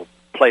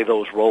play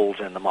those roles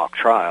in the mock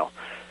trial.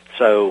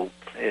 So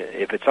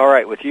if it's all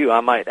right with you,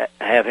 I might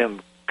have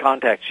him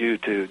contact you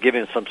to give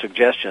him some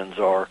suggestions,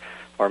 or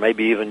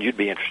maybe even you'd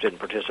be interested in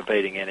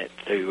participating in it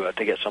to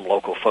get some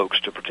local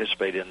folks to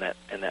participate in that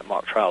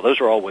mock trial.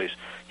 Those are always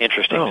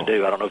interesting to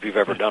do. I don't know if you've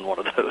ever done one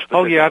of those.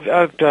 Oh yeah,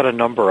 I've done a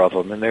number of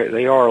them, and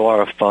they are a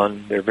lot of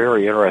fun. They're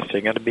very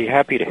interesting, and I'd be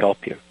happy to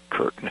help you,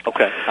 Curt.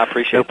 Okay, I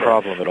appreciate that. No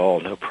problem at all.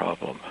 No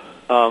problem.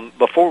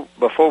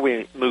 Before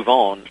we move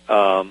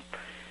on.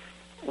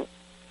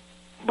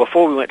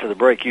 Before we went to the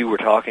break, we were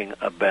talking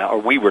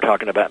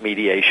about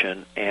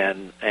mediation,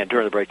 and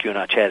during the break, you and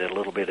I chatted a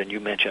little bit, and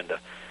you mentioned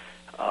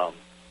a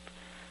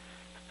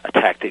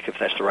tactic, if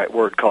that's the right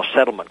word, called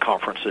settlement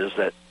conferences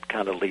that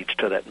kind of leads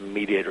to that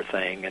mediator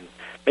thing. And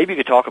maybe you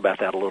could talk about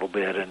that a little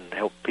bit and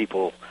help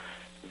people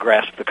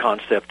grasp the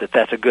concept that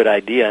that's a good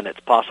idea and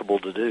it's possible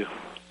to do.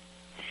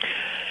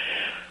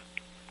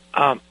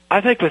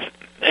 I think with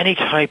any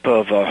type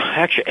of,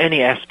 actually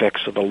any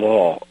aspects of the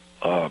law,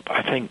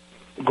 I think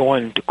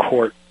going to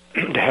court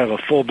to have a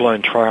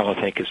full-blown trial,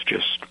 I think, is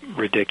just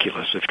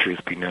ridiculous, if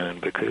truth be known,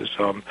 because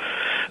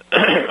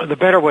the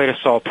better way to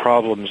solve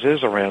problems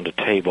is around a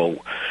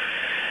table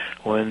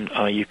when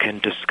you can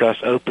discuss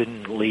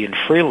openly and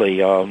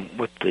freely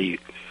what the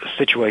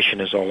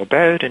situation is all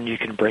about, and you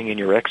can bring in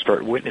your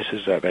expert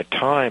witnesses at that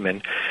time.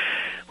 And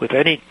with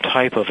any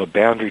type of a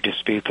boundary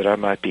dispute that I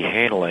might be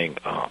handling,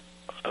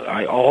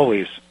 I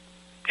always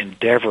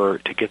endeavor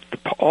to get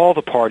all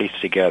the parties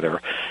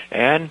together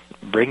and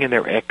bring in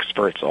their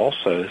experts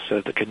also so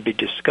that it can be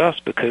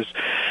discussed, because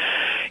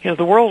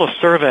the world of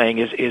surveying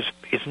is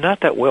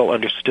not that well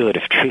understood,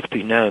 if truth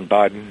be known,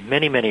 by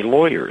many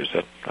lawyers.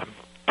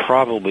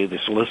 Probably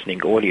this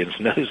listening audience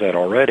knows that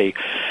already.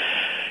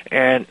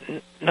 And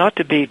not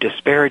to be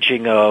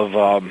disparaging of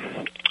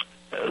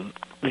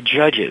the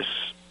judges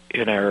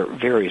in our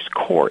various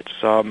courts,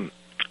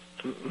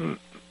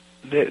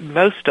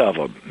 most of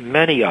them,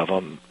 many of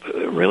them,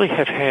 really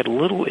have had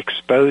little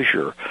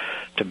exposure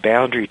to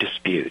boundary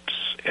disputes,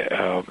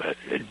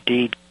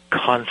 deed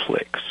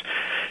conflicts.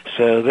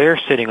 So they're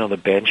sitting on the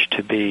bench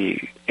to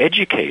be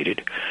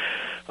educated,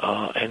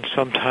 and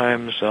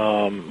sometimes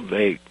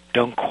they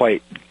don't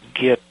quite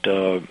get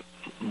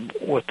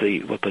what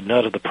the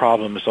nut of the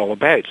problem is all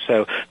about.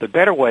 So the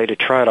better way to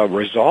try to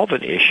resolve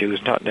an issue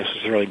is not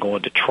necessarily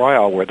going to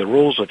trial, where the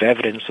rules of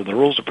evidence and the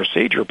rules of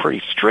procedure are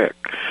pretty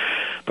strict.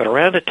 But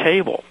around a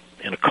table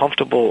in a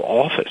comfortable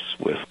office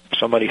with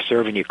somebody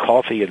serving you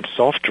coffee and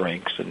soft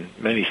drinks and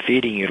maybe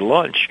feeding you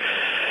lunch,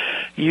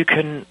 you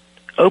can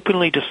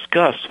openly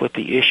discuss what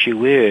the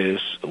issue is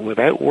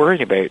without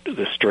worrying about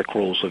the strict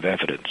rules of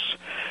evidence.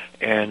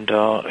 And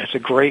it's a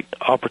great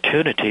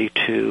opportunity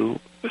to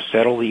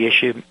settle the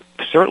issue,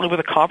 certainly with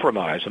a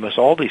compromise. Almost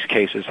all these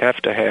cases have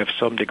to have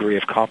some degree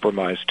of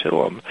compromise to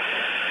them,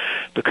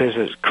 because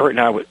as Curt and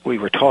I, we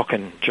were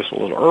talking just a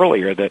little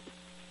earlier, that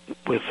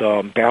with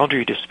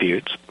boundary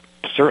disputes,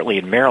 certainly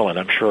in Maryland,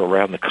 I'm sure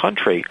around the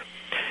country,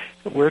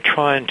 we're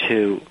trying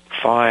to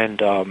find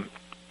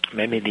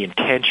maybe the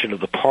intention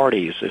of the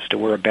parties as to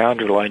where a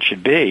boundary line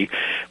should be,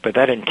 but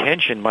that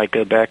intention might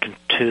go back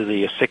into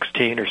the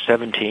 16 or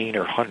 17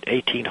 or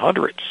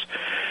 1800s,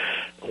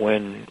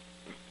 when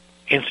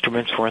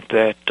instruments weren't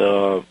that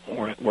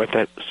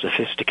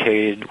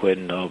sophisticated,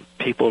 when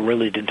people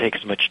really didn't take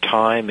as much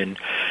time in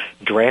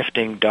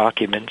drafting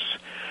documents.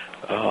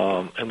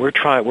 And we're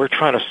trying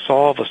to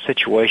solve a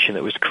situation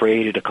that was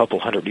created a couple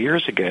hundred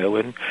years ago,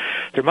 and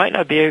there might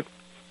not be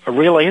a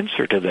real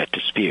answer to that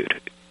dispute.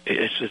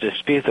 It's a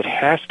dispute that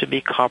has to be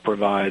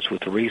compromised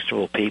with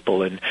reasonable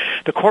people, and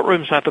the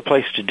courtroom's not the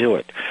place to do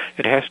it.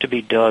 It has to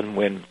be done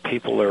when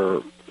people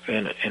are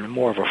in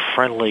more of a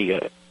friendly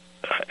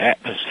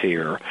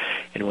atmosphere,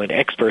 and when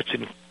experts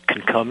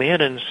can come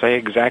in and say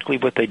exactly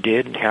what they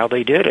did and how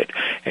they did it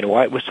and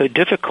why it was so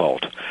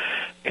difficult.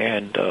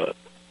 And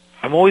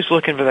I'm always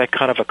looking for that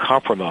kind of a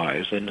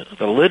compromise. And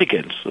the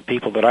litigants, the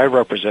people that I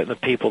represent, the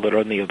people that are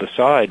on the other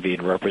side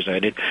being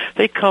represented,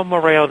 they come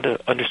around to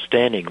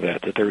understanding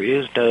that there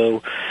is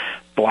no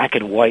black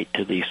and white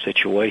to these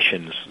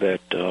situations,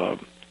 that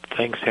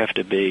things have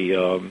to be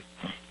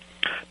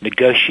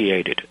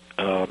negotiated.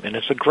 And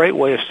it's a great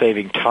way of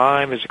saving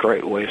time, it's a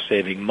great way of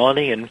saving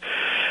money, and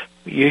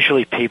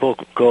usually people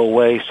go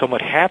away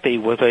somewhat happy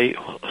with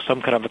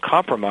some kind of a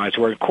compromise,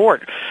 where in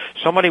court,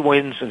 somebody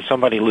wins and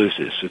somebody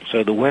loses. And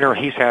so the winner,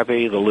 he's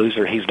happy, the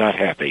loser, he's not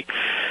happy.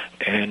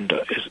 And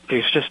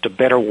there's just a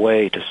better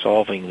way to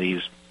solving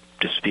these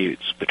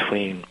disputes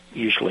between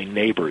usually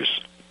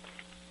neighbors.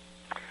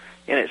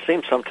 And it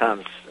seems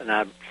sometimes, and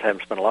I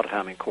haven't spent a lot of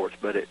time in courts,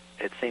 but it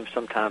seems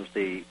sometimes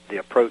the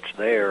approach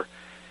there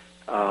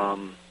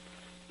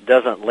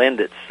doesn't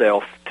lend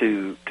itself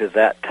to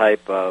that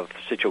type of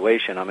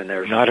situation. I mean,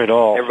 there's not at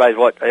all.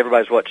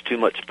 Everybody's watched too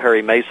much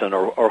Perry Mason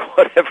or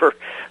whatever.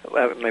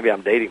 Well, maybe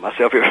I'm dating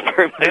myself here,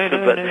 Perry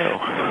Mason,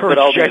 but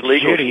all these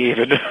legal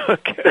even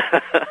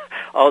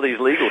all these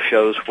legal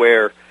shows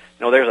where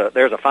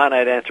there's a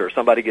finite answer.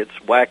 Somebody gets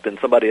whacked and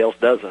somebody else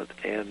doesn't,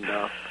 and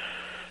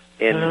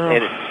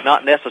it's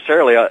not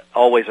necessarily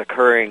always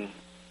occurring,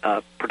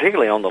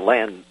 particularly on the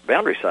land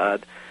boundary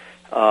side.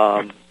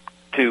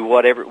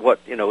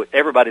 To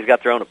everybody's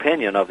got their own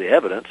opinion of the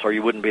evidence, or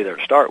you wouldn't be there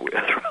to start with,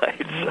 right?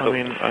 So, I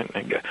mean,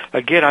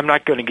 again, I'm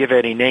not going to give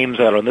any names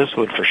out on this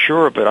one for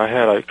sure, but I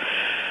had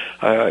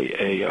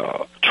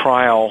a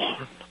trial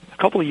a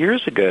couple of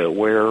years ago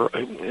where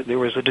there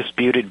was a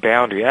disputed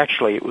boundary.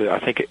 Actually, I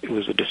think it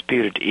was a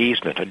disputed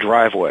easement, a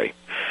driveway.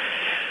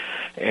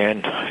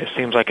 And it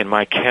seems like in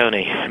my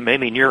county,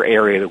 maybe in your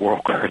area,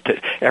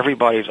 that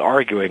everybody's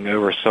arguing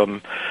over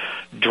some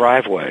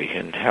driveway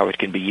and how it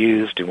can be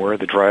used and where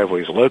the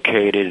driveway is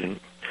located.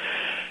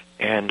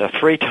 And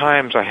 3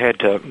 times I had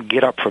to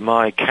get up from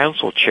my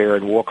counsel chair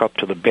and walk up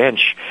to the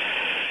bench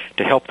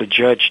to help the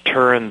judge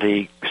turn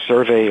the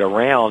survey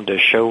around to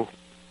show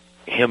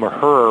him or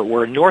her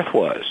where north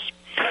was.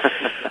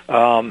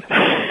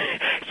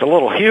 It's a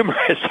little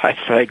humorous, I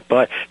think,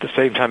 but at the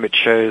same time it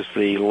shows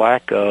the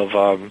lack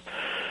of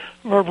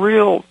a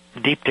real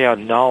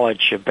deep-down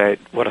knowledge about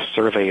what a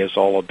survey is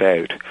all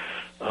about.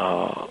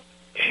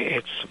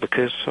 It's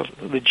because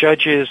the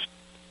judges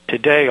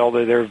today,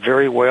 although they're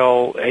very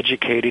well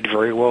educated,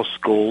 very well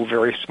schooled,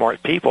 very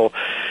smart people,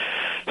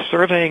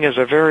 surveying is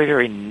a very,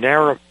 very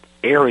narrow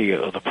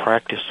area of the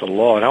practice of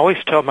law. And I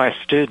always tell my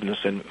students,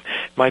 and it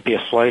might be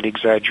a slight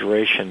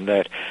exaggeration,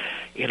 that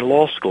in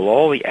law school,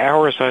 all the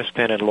hours I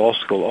spent in law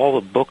school, all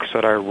the books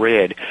that I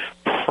read,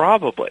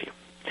 probably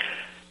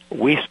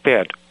we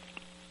spent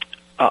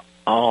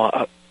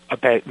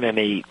about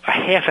maybe a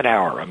half an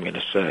hour, I'm going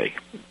to say,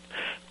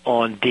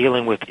 on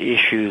dealing with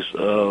issues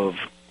of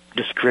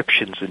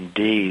descriptions and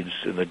deeds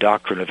in the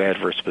doctrine of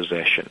adverse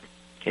possession.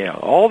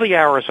 All the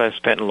hours I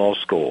spent in law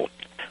school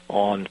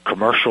on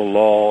commercial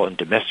law and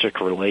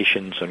domestic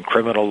relations and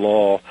criminal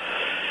law,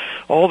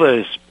 all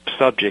those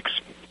subjects,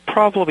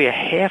 probably a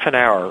half an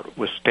hour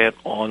was spent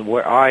on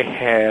where I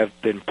have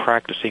been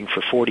practicing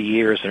for 40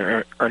 years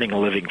and earning a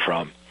living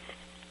from.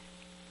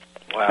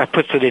 Wow. That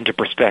puts it into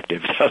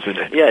perspective, doesn't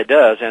it? Yeah, it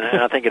does, and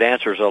I think it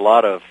answers a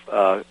lot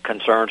of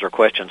concerns or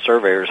questions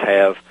surveyors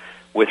have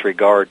with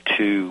regard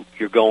to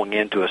you're going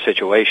into a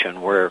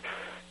situation where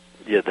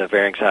the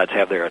varying sides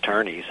have their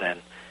attorneys,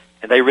 and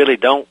they really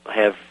don't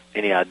have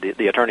any idea.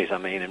 The attorneys, I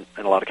mean,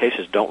 in a lot of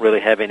cases, don't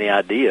really have any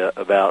idea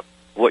about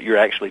what you're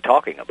actually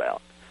talking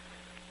about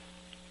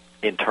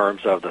in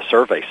terms of the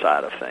survey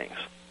side of things.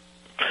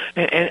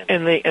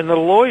 And the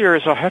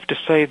lawyers, I have to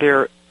say,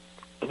 they're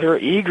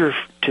eager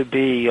to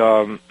be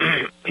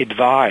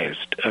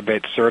advised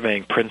about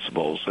surveying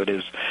principles. That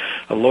is,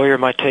 a lawyer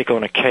might take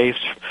on a case,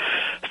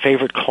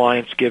 favorite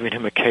client's giving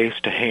him a case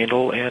to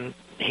handle, and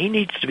he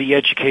needs to be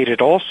educated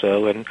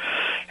also. And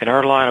in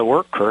our line of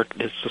work, Curt,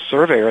 it's the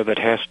surveyor that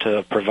has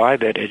to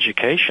provide that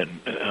education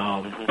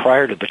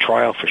prior to the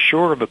trial for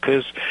sure,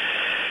 because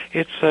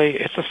it's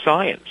a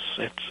science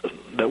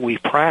that we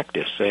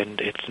practice, and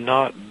it's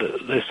not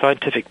the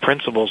scientific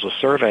principles of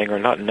surveying are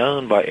not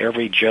known by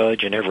every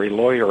judge and every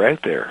lawyer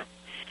out there.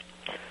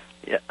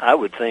 Yeah, I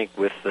would think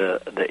with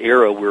the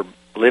era we're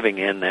living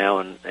in now,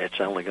 and it's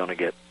only going to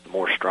get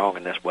more strong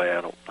in this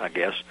way, I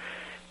guess,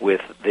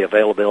 with the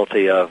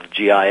availability of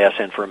GIS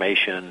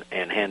information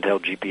and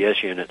handheld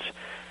GPS units,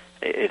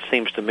 it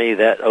seems to me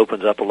that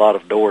opens up a lot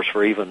of doors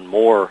for even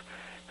more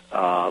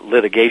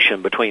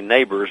litigation between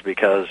neighbors,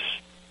 because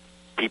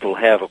people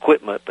have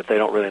equipment, but they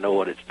don't really know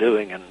what it's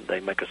doing, and they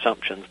make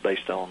assumptions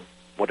based on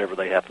whatever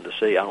they happen to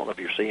see. I don't know if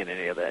you're seeing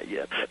any of that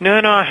yet. No,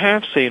 I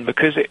have seen,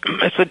 because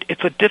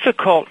it's a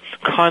difficult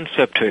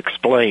concept to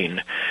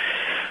explain.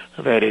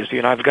 That is,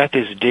 I've got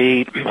this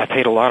deed, I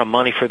paid a lot of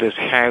money for this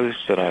house,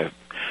 and I've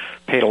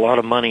paid a lot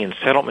of money in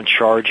settlement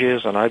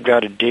charges, and I've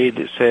got a deed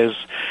that says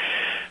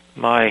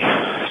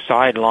my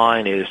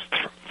sideline is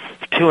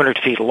 200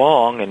 feet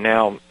long, and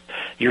now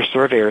your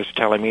surveyor is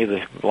telling me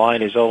the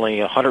line is only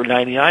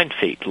 199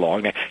 feet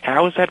long. Now,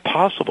 how is that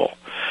possible?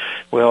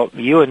 Well,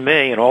 you and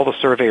me and all the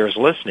surveyors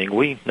listening,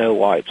 we know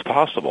why it's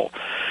possible.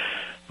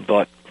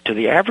 But to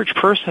the average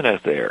person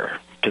out there,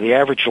 to the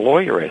average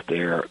lawyer out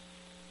there,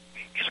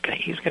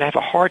 he's going to have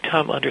a hard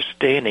time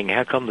understanding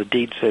how come the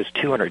deed says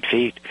 200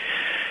 feet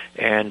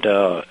and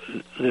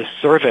this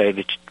survey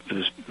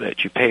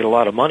that you paid a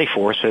lot of money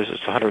for says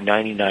it's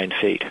 199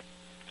 feet.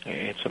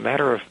 It's a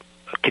matter of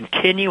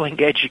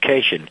continuing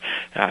education.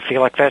 I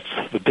feel like that's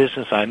the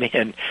business I'm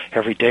in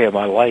every day of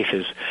my life,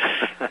 is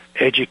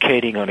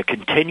educating on a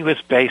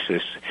continuous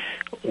basis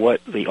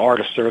what the art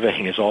of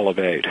surveying is all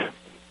about.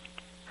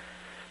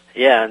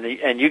 Yeah,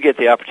 and you get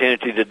the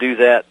opportunity to do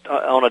that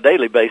on a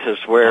daily basis,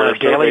 where on a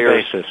daily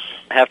basis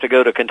have to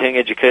go to continuing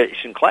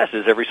education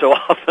classes every so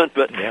often.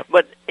 But yep.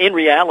 But in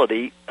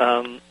reality,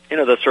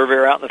 the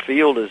surveyor out in the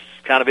field is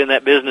kind of in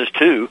that business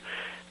too.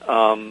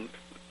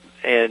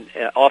 And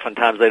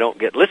oftentimes they don't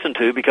get listened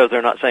to because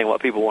they're not saying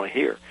what people want to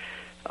hear.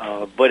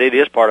 But it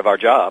is part of our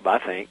job, I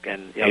think.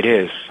 And it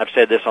is. I've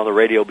said this on the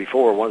radio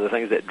before. One of the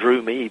things that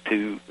drew me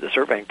to the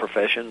surveying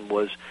profession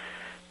was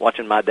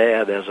watching my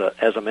dad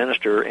as a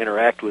minister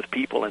interact with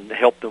people and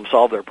help them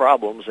solve their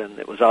problems. And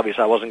it was obvious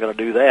I wasn't going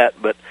to do that,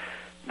 but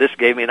this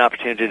gave me an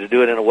opportunity to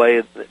do it in a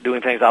way,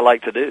 doing things I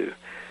like to do.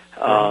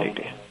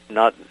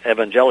 Not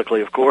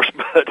evangelically, of course,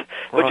 but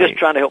just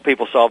trying to help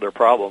people solve their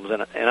problems,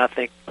 and I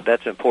think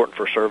that's important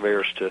for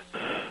surveyors to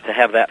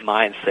have that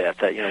mindset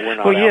that we're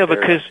not. Well, yeah, out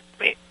there. because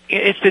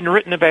it's been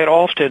written about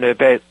often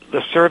about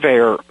the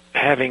surveyor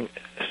having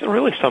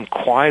really some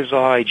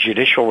quasi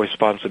judicial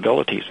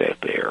responsibilities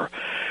out there,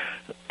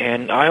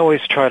 and I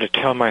always try to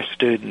tell my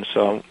students,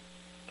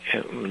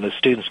 the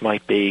students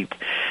might be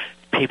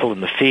people in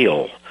the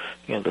field,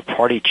 the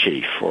party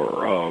chief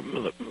or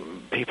the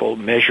people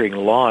measuring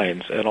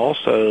lines, and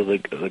also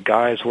the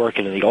guys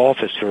working in the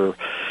office who are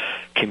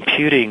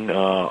computing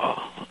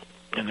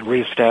and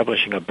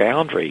reestablishing a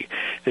boundary,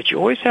 that you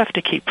always have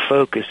to keep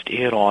focused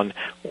in on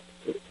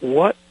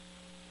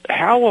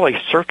how will a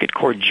circuit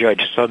court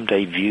judge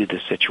someday view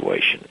the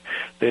situation?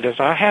 That is,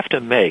 I have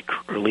to make,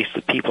 or at least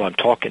the people I'm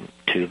talking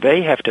to,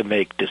 they have to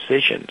make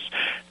decisions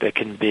that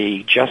can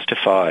be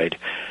justified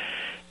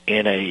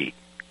in a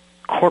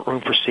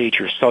courtroom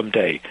procedure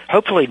someday.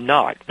 Hopefully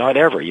not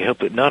ever. You hope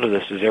that none of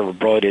this is ever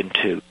brought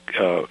into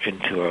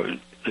the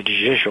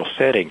judicial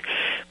setting.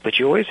 But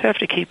you always have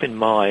to keep in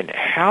mind,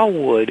 how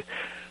would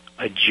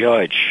a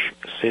judge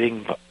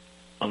sitting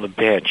on the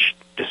bench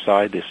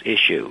decide this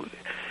issue?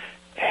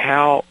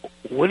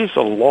 What is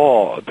the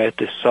law about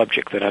this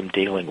subject that I'm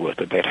dealing with,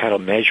 about how to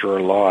measure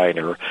a line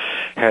or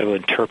how to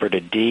interpret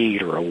a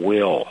deed or a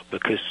will?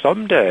 Because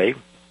someday,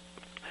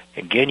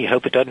 again, you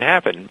hope it doesn't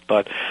happen,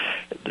 but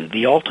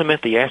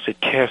the acid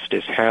test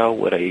is how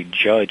would a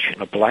judge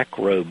in a black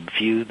robe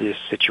view this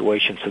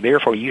situation. So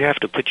therefore, you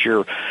have to put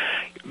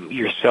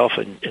yourself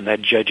in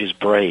that judge's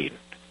brain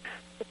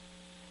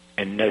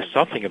and know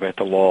something about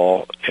the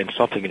law and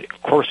something,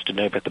 of course, to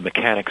know about the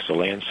mechanics of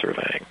land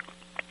surveying.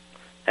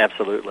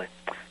 Absolutely.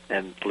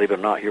 And believe it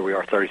or not, here we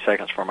are 30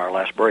 seconds from our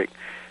last break.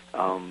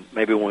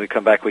 Maybe when we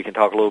come back, we can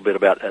talk a little bit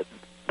about the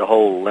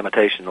whole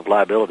limitation of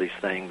liabilities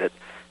thing that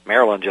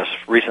Maryland just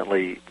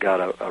recently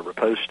got a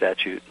repose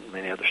statute.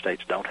 Many other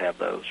states don't have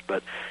those,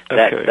 but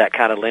that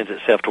kind of lends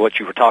itself to what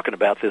you were talking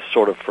about, this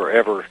sort of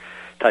forever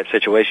type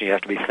situation. You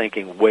have to be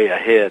thinking way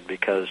ahead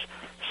because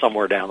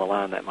somewhere down the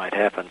line that might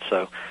happen.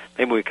 So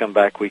maybe when we come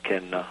back, we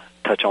can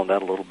touch on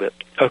that a little bit.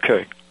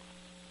 Okay.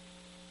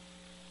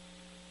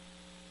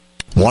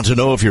 Want to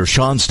know if your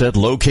Schonstedt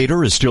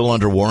locator is still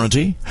under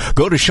warranty?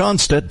 Go to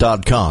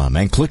Schonstedt.com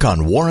and click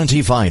on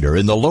Warranty Finder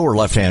in the lower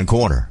left-hand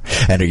corner.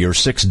 Enter your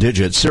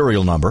 6-digit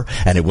serial number,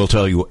 and it will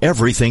tell you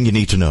everything you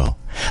need to know.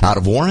 Out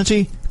of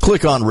warranty?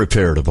 Click on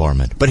Repair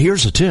Department. But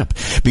here's a tip.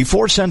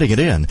 Before sending it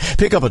in,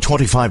 pick up a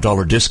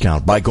 $25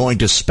 discount by going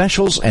to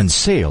Specials and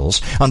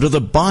Sales under the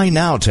Buy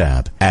Now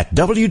tab at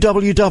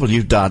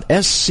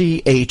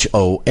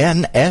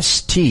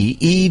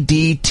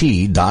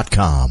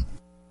www.schonstedt.com.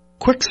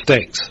 Quick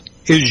Stakes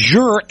is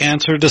your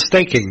answer to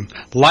staking.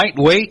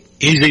 Lightweight,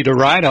 easy to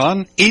ride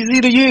on, easy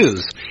to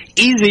use,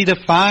 easy to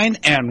find,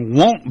 and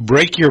won't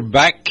break your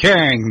back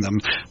carrying them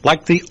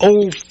like the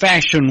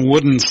old-fashioned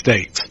wooden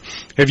stakes.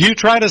 Have you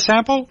tried a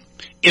sample?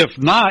 If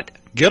not,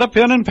 get a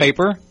pen and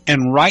paper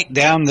and write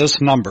down this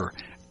number,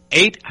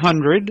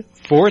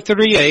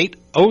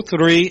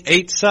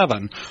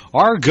 800-438-0387,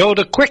 or go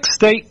to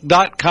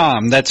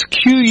quickstake.com, that's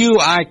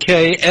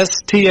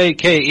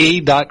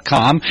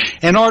QUIKSTAKE.com,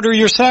 and order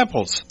your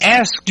samples.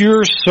 Ask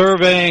your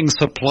surveying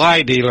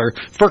supply dealer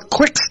for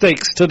Quick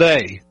Stakes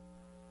today.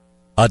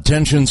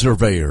 Attention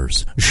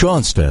surveyors,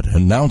 Schonstedt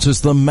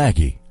announces the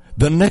Maggie,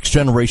 the next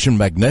generation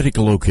magnetic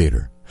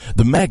locator.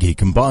 The Maggie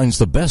combines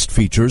the best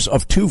features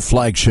of two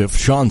flagship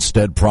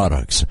Schonstedt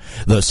products,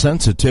 the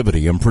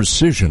sensitivity and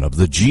precision of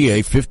the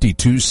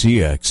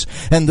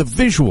GA52CX and the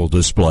visual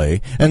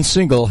display and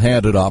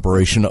single-handed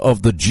operation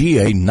of the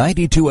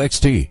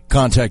GA92XT.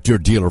 Contact your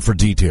dealer for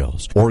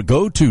details or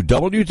go to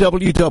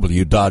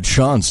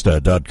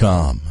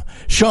www.schonstedt.com.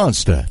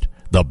 Schonstedt,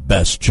 the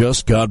best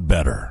just got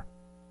better.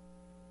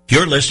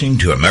 You're listening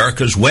to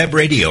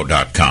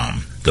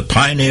AmericasWebRadio.com, the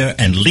pioneer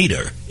and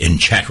leader in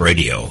chat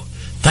radio.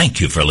 Thank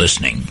you for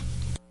listening.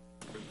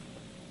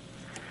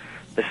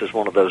 This is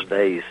one of those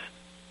days,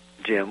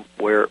 Jim,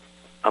 where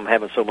I'm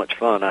having so much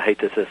fun. I hate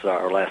this is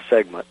our last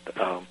segment.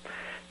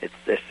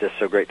 It's just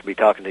so great to be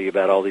talking to you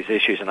about all these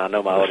issues, and I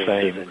know my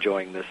audience is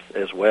enjoying this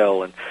as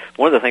well. And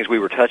one of the things we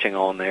were touching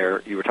on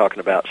there, you were talking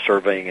about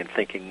surveying and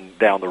thinking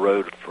down the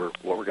road for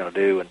what we're going to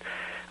do. And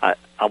I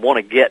want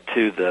to get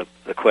to the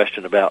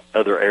question about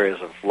other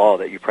areas of law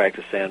that you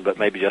practice in, but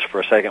maybe just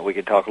for a second we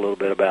could talk a little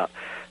bit about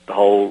the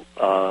whole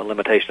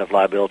limitation of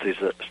liabilities,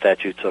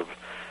 statutes of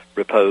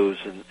repose,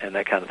 and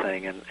that kind of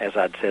thing. And as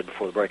I'd said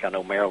before the break, I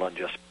know Maryland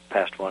just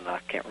passed one. I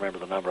can't remember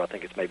the number. I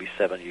think it's maybe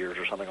 7 years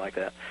or something like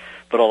that.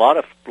 But a lot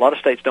of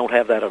states don't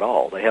have that at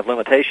all. They have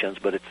limitations,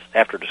 but it's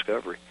after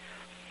discovery.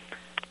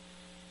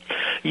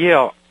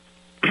 Yeah,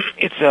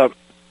 it's a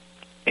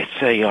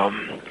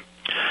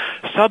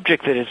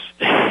subject that is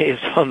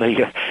on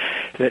the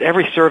that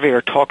every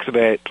surveyor talks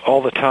about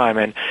all the time,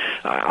 and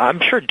I'm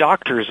sure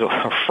doctors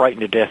are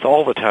frightened to death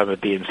all the time of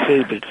being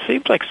sued, but it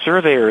seems like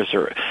surveyors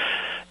are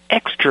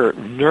extra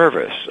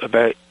nervous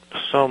about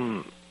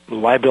some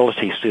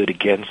liability suit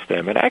against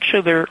them. And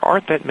actually there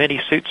aren't that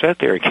many suits out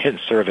there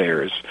against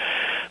surveyors.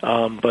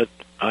 But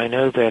I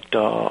know that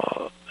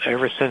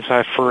ever since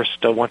I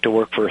first went to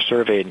work for a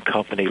surveying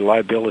company,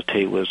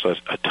 liability was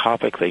a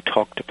topic they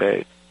talked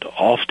about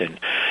often.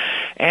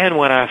 And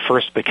when I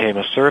first became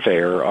a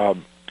surveyor,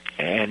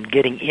 and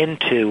getting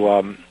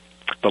into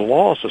the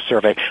laws of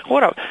survey, I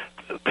want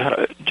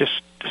to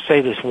just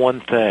say this one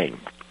thing.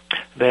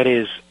 That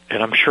is,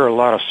 and I'm sure a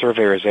lot of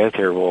surveyors out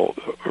there will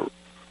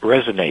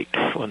resonate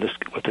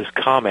with this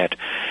comment,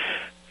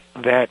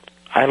 that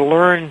I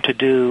learned to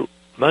do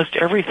most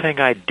everything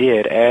I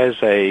did as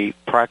a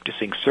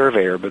practicing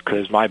surveyor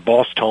because my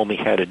boss told me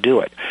how to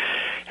do it.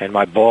 And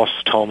my boss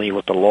told me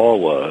what the law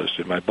was,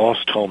 and my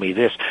boss told me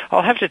this.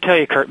 I'll have to tell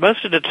you, Curt,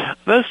 most of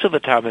the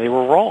time they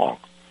were wrong.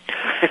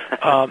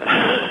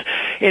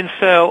 And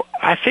so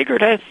I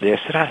figured out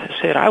this, and I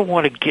said, I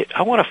want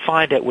to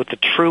find out what the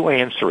true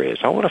answer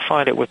is. I want to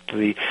find out what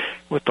the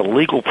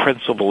legal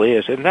principle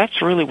is, and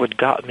that's really what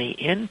got me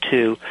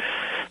into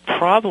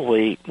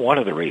probably one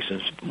of the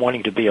reasons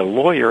wanting to be a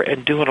lawyer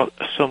and doing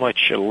so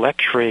much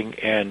lecturing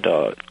and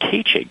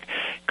teaching,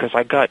 because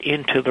I got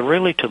into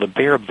to the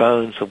bare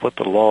bones of what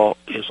the law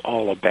is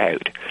all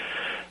about,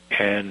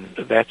 and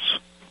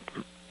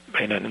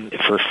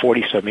for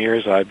 40-some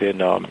years I've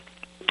been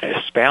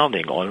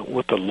expounding on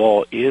what the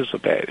law is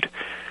about.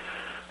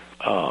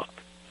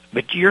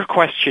 But your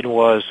question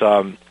was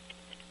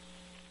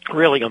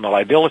really on the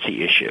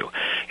liability issue.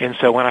 And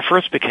so when I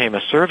first became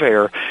a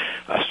surveyor,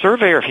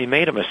 if he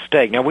made a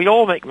mistake, now we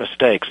all make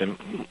mistakes, and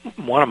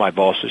one of my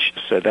bosses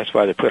said that's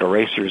why they put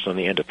erasers on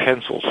the end of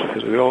pencils,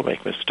 because we all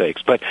make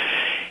mistakes. But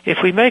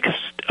if we make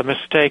a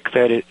mistake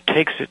that it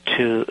takes it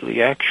to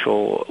the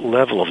actual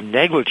level of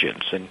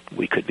negligence, and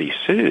we could be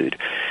sued.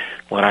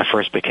 When I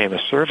first became a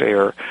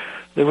surveyor,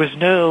 there was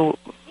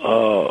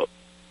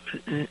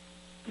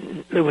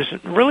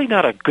really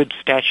not a good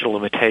statute of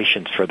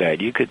limitations for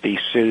that. You could be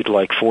sued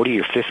like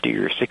 40 or 50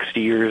 or 60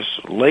 years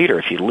later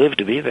if you lived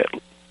to be that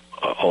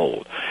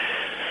old.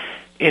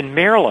 In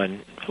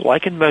Maryland,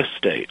 like in most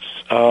states,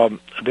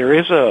 there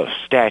is a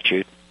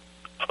statute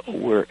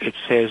where it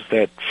says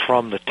that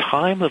from the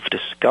time of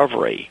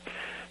discovery,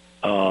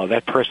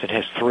 that person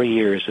has 3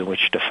 years in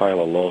which to file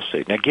a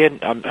lawsuit. And again,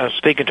 I'm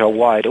speaking to a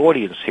wide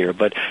audience here,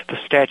 but the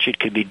statute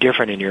could be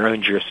different in your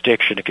own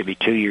jurisdiction. It could be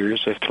 2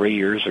 years or 3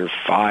 years or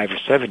 5 or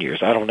 7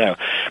 years. I don't know.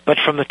 But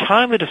from the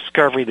time of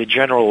discovery, the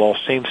general law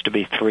seems to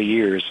be 3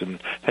 years,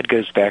 and that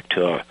goes back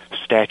to a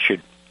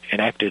statute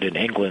enacted in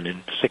England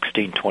in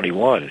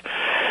 1621.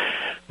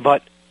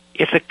 But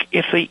if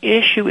the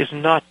issue is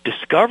not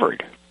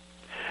discovered,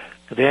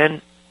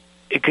 then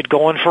it could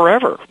go on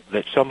forever,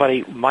 that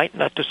somebody might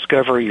not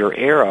discover your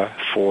error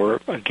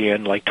for,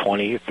 again, like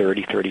 20,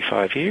 30,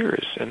 35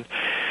 years. And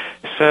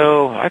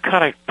so I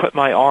kind of put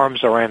my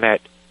arms around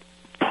that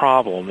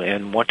problem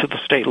and went to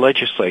the state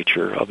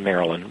legislature of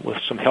Maryland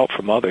with some help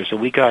from others, and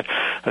we got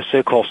a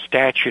so-called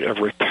statute of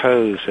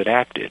repose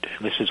enacted.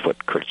 And this is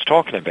what Curt's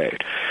talking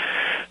about.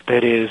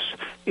 That is,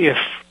 if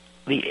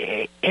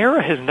the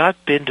error has not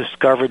been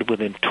discovered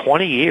within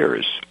 20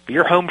 years,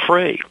 you're home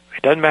free.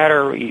 It doesn't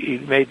matter, you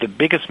made the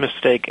biggest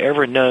mistake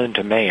ever known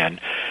to man.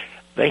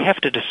 They have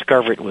to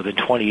discover it within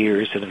 20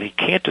 years, and if they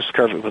can't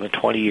discover it within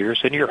 20 years,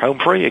 then you're home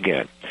free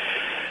again.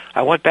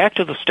 I went back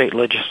to the state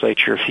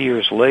legislature a few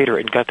years later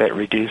and got that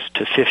reduced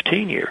to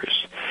 15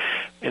 years.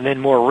 And then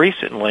more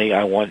recently,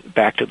 I went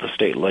back to the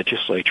state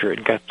legislature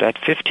and got that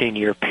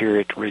 15-year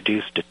period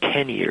reduced to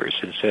 10 years.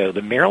 And so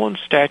the Maryland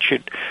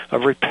statute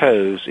of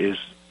repose is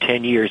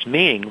 10 years,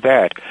 meaning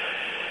that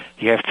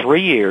you have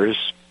 3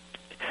 years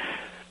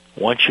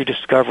once you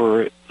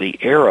discover the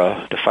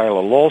error to file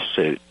a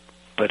lawsuit.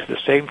 But at the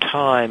same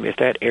time, if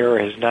that error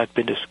has not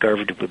been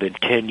discovered within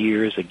 10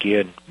 years,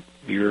 again,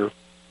 you're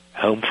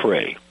home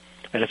free.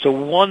 And it's a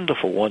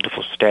wonderful,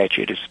 wonderful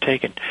statute. It's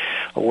taken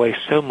away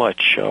so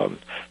much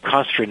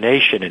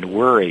consternation and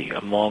worry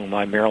among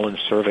my Maryland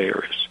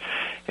surveyors.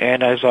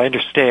 And as I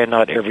understand,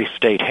 not every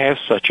state has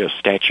such a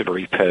statute of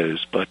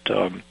repose, but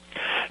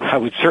I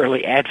would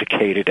certainly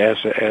advocate it as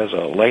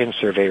a land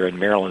surveyor in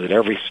Maryland that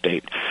every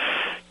state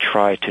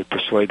try to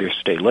persuade their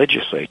state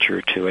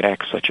legislature to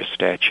enact such a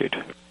statute.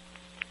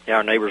 Yeah,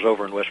 our neighbors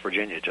over in West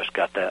Virginia just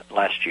got that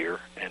last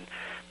year, and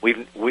we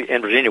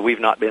in Virginia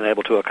we've not been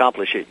able to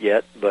accomplish it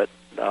yet, but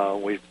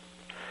we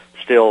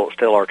still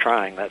are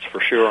trying. That's for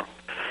sure.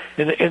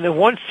 And the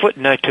one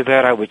footnote to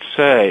that I would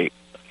say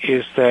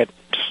is that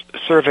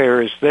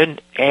surveyors then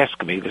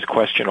ask me this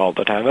question all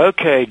the time.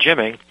 Okay,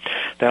 Jimmy,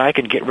 then I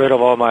can get rid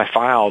of all my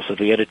files at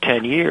the end of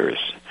 10 years.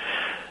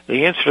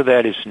 The answer to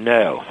that is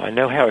no. I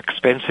know how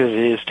expensive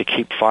it is to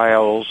keep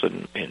files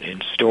and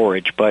in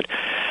storage, but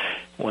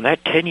when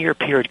that 10-year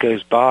period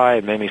goes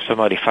by, maybe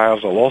somebody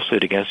files a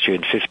lawsuit against you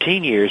in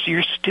 15 years,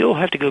 you still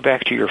have to go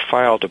back to your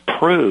file to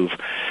prove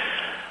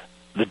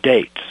the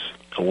dates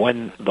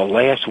when the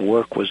last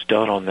work was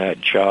done on that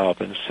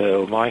job. And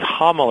so my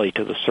homily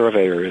to the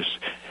surveyors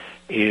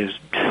is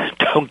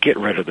don't get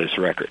rid of those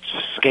records.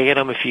 Scan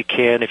them if you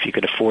can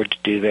afford to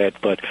do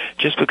that, but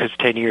just because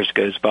 10 years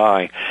goes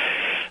by,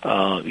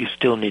 you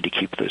still need to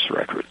keep those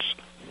records.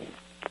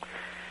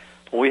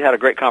 We had a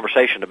great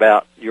conversation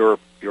about your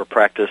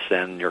practice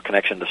and your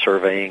connection to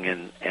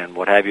surveying and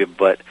what have you,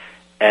 but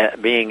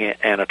being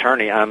an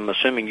attorney, I'm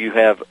assuming you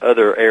have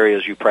other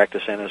areas you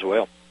practice in as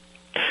well.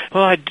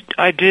 Well,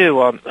 I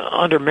do.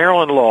 Under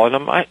Maryland law, and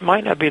it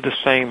might not be the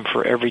same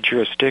for every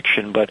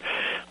jurisdiction, but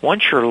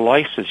once you're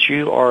licensed,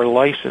 you are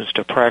licensed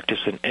to practice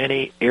in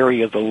any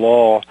area of the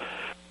law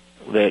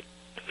that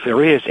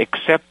there is,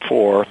 except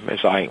for,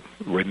 as I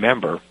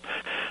remember,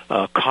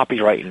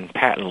 copyright and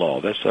patent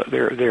law.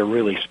 They're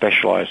really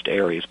specialized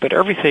areas. But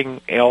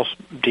everything else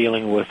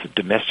dealing with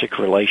domestic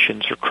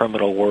relations or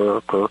criminal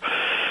work or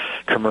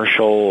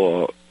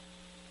commercial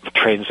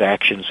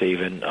transactions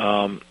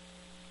even,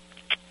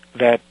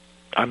 that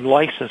I'm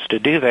licensed to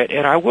do that.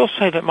 And I will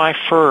say that my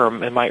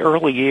firm, in my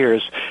early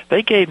years,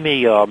 they gave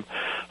me a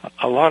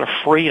lot of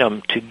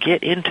freedom to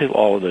get into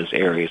all of those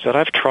areas. And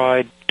I've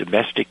tried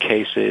domestic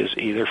cases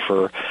either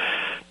for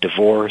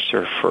divorce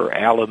or for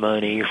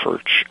alimony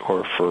or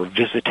for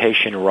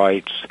visitation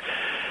rights.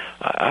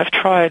 I've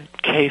tried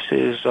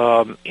cases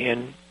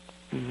in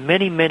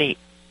many, many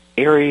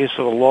areas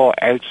of the law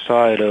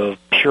outside of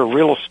pure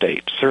real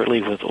estate,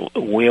 certainly with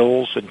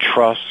wills and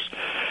trusts.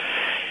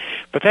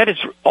 But that is,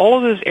 all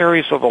of those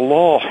areas of the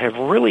law have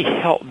really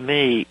helped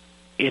me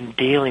in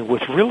dealing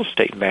with real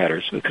estate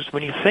matters, because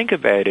when you think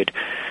about it,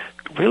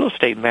 real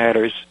estate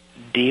matters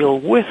deal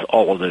with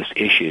all of those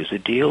issues.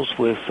 It deals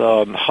with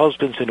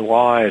husbands and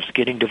wives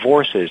getting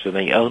divorces, and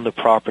they own the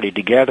property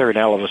together, and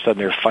all of a sudden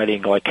they're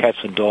fighting like cats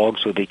and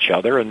dogs with each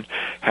other, and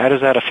how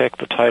does that affect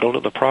the title to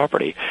the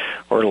property?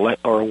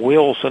 Or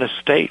wills and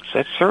estates,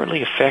 that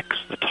certainly affects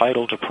the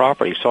title to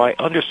property. So I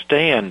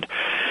understand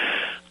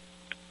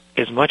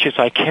as much as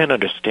I can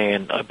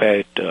understand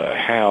about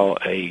how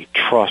a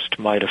trust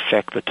might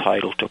affect the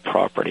title to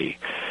property.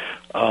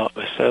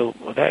 So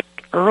that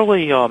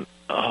early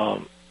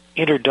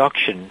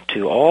introduction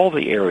to all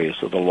the areas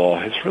of the law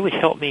has really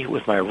helped me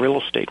with my real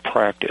estate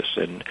practice.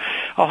 And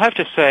I'll have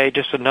to say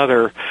just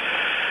another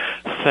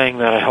thing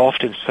that I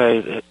often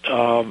say, that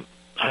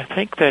I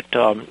think that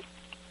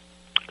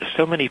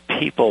so many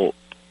people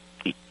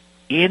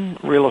in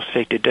real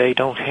estate today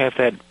don't have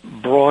that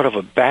broad of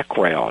a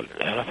background,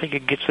 and I think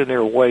it gets in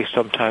their way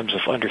sometimes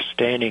of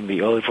understanding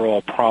the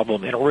overall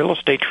problem in a real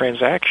estate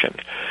transaction.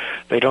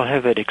 They don't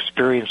have that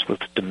experience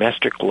with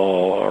domestic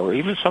law or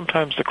even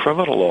sometimes the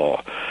criminal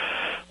law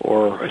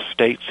or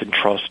estates and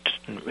trusts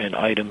and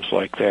items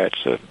like that.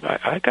 So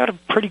I got a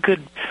pretty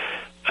good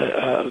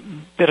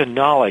bit of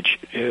knowledge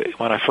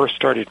when I first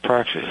started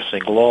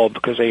practicing law,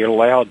 because they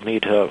allowed me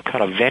to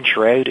kind of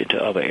venture out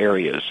into other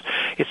areas.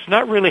 It's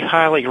not really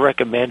highly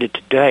recommended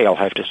today, I'll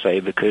have to say,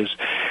 because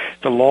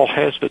the law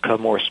has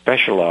become more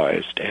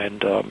specialized,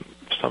 and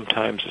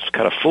sometimes it's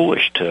kind of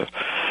foolish to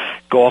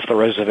go off the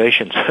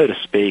reservation, so to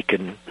speak,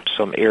 in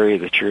some area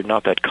that you're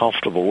not that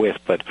comfortable with.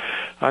 But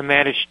I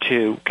managed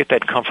to get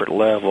that comfort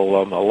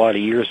level a lot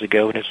of years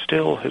ago, and it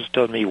still has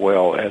done me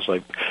well as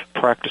a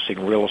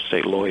practicing real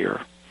estate lawyer.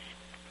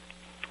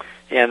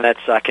 And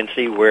I can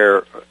see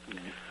where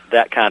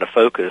that kind of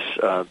focus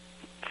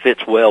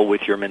fits well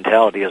with your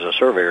mentality as a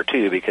surveyor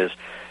too, because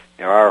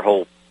our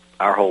whole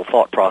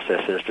thought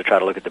process is to try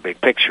to look at the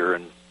big picture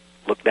and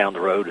look down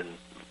the road and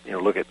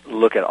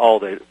look at all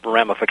the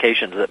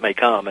ramifications that may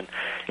come. And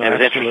it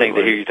was interesting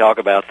to hear you talk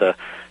about the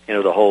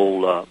the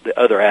whole the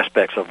other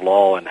aspects of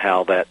law and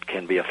how that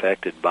can be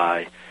affected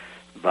by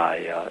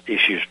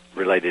issues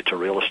related to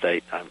real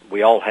estate.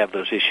 We all have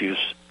those issues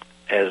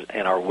as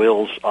in our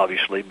wills,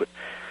 obviously, but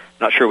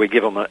not sure we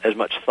give them as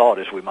much thought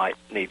as we might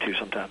need to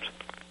sometimes.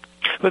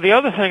 But the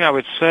other thing I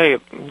would say,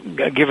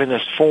 given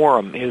this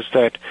forum, is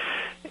that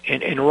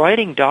in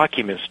writing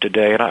documents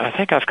today, and I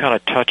think I've kind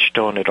of touched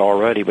on it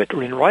already, but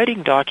in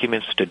writing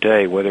documents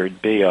today, whether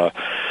it be a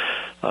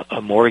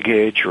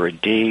mortgage or a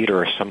deed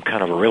or some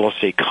kind of a real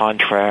estate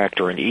contract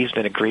or an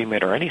easement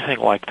agreement or anything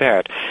like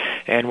that,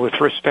 and with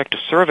respect to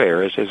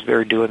surveyors, as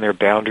they're doing their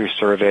boundary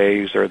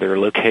surveys or their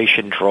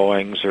location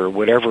drawings or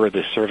whatever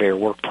the surveyor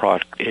work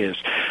product is,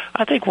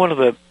 I think one of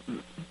the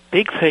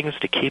big things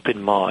to keep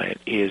in mind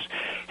is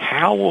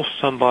how will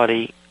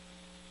somebody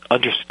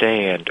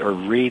understand or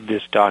read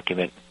this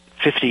document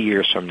 50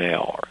 years from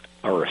now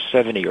or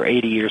 70 or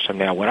 80 years from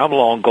now when I'm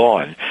long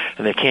gone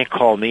and they can't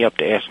call me up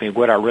to ask me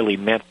what I really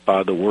meant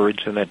by the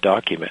words in that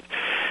document.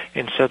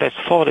 And so that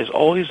thought is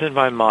always in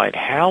my mind.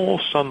 How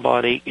will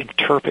somebody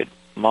interpret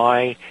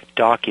my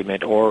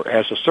document or,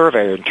 as a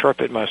surveyor,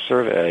 interpret my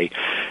survey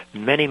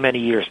many, many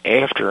years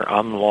after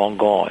I'm long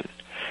gone?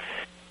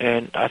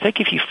 And I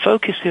think if you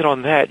focus in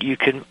on that, you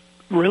can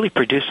really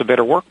produce a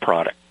better work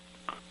product.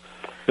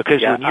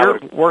 Because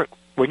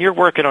when you're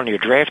working on your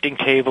drafting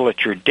table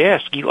at your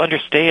desk, you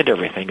understand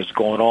everything that's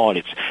going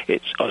on.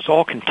 It's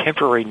all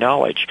contemporary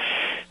knowledge.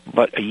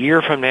 But a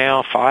year from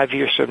now, 5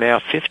 years from now,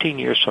 15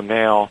 years from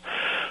now,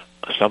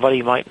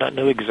 somebody might not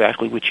know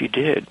exactly what you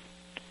did.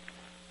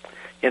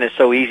 And it's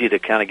so easy to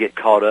kind of get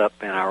caught up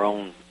in our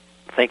own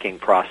thinking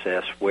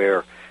process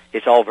where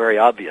it's all very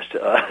obvious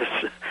to us,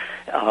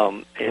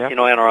 in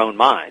our own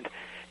mind.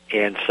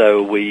 And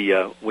so we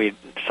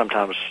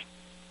sometimes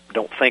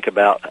don't think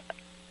about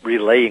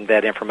relaying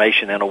that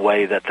information in a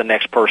way that the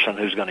next person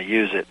who's going to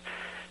use it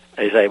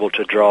is able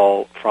to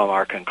draw from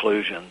our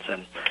conclusions.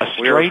 And a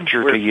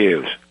stranger to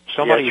you,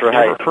 somebody you've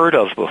never heard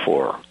of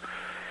before.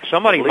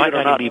 Somebody might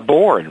not even be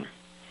born.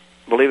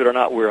 Believe it or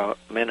not, we're a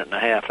minute and a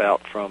half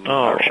out from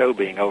our show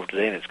being over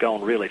today, and it's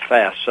gone really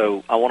fast.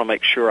 So I want to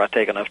make sure I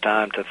take enough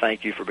time to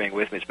thank you for being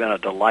with me. It's been a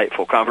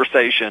delightful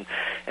conversation,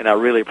 and I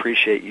really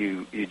appreciate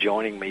you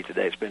joining me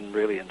today. It's been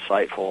really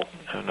insightful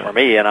for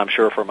me, and I'm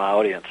sure for my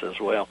audience as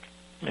well.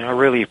 Yeah, I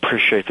really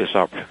appreciate this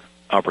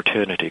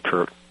opportunity,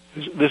 Curt.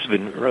 This has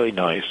been really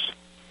nice.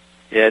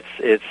 Yeah,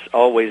 it's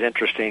always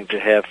interesting to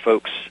have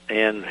folks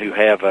in who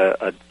have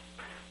a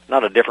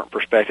not a different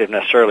perspective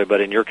necessarily,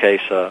 but in your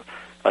case, a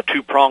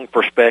two-pronged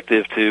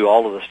perspective to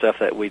all of the stuff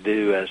that we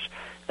do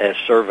as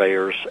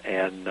surveyors,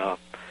 and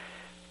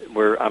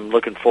I'm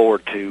looking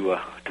forward to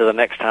the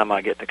next time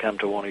I get to come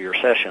to one of your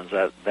sessions.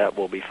 That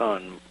will be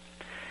fun.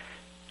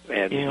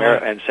 And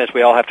and since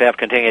we all have to have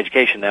continuing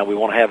education now, we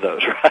want to have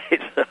those,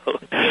 right? So,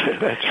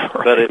 that's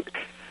right.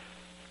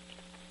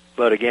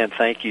 But again,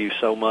 thank you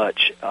so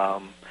much.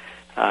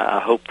 I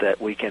hope that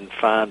we can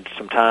find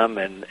some time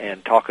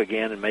and talk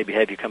again, and maybe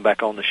have you come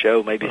back on the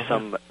show. Maybe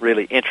some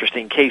really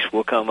interesting case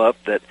will come up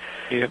that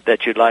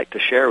you'd like to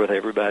share with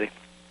everybody.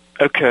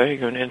 Okay,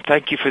 and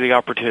thank you for the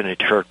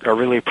opportunity, Curt. I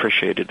really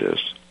appreciated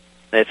this.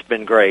 It's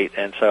been great,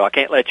 and so I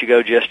can't let you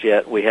go just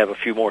yet. We have a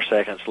few more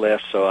seconds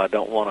left, so I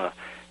don't want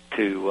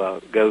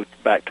to go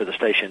back to the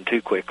station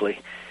too quickly.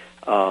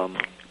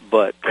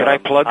 But could I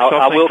plug something?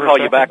 I will call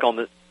you back on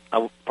the.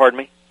 Pardon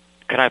me.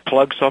 Can I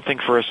plug something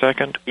for a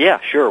second? Yeah,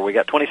 sure. We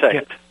got 20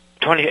 seconds.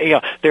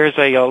 There's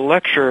a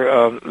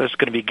lecture that's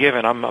going to be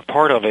given. I'm a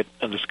part of it,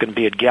 and it's going to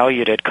be at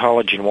Gallaudet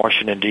College in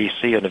Washington,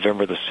 D.C. on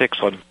November the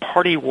 6th on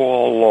party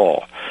wall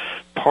law.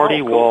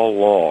 Wall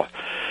law,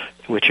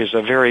 which is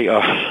a very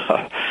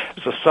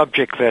it's a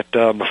subject that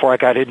before I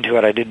got into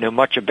it, I didn't know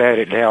much about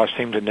it. Now I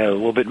seem to know a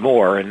little bit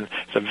more, and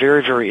it's a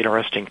very, very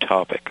interesting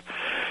topic.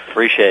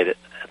 Appreciate it.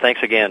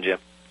 Thanks again, Jim.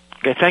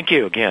 Okay, thank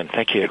you again.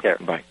 Thank you. Take care.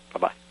 Bye.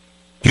 Bye-bye.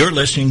 You're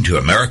listening to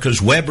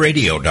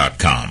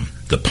AmericasWebRadio.com,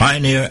 the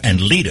pioneer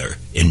and leader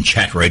in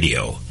chat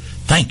radio.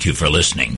 Thank you for listening.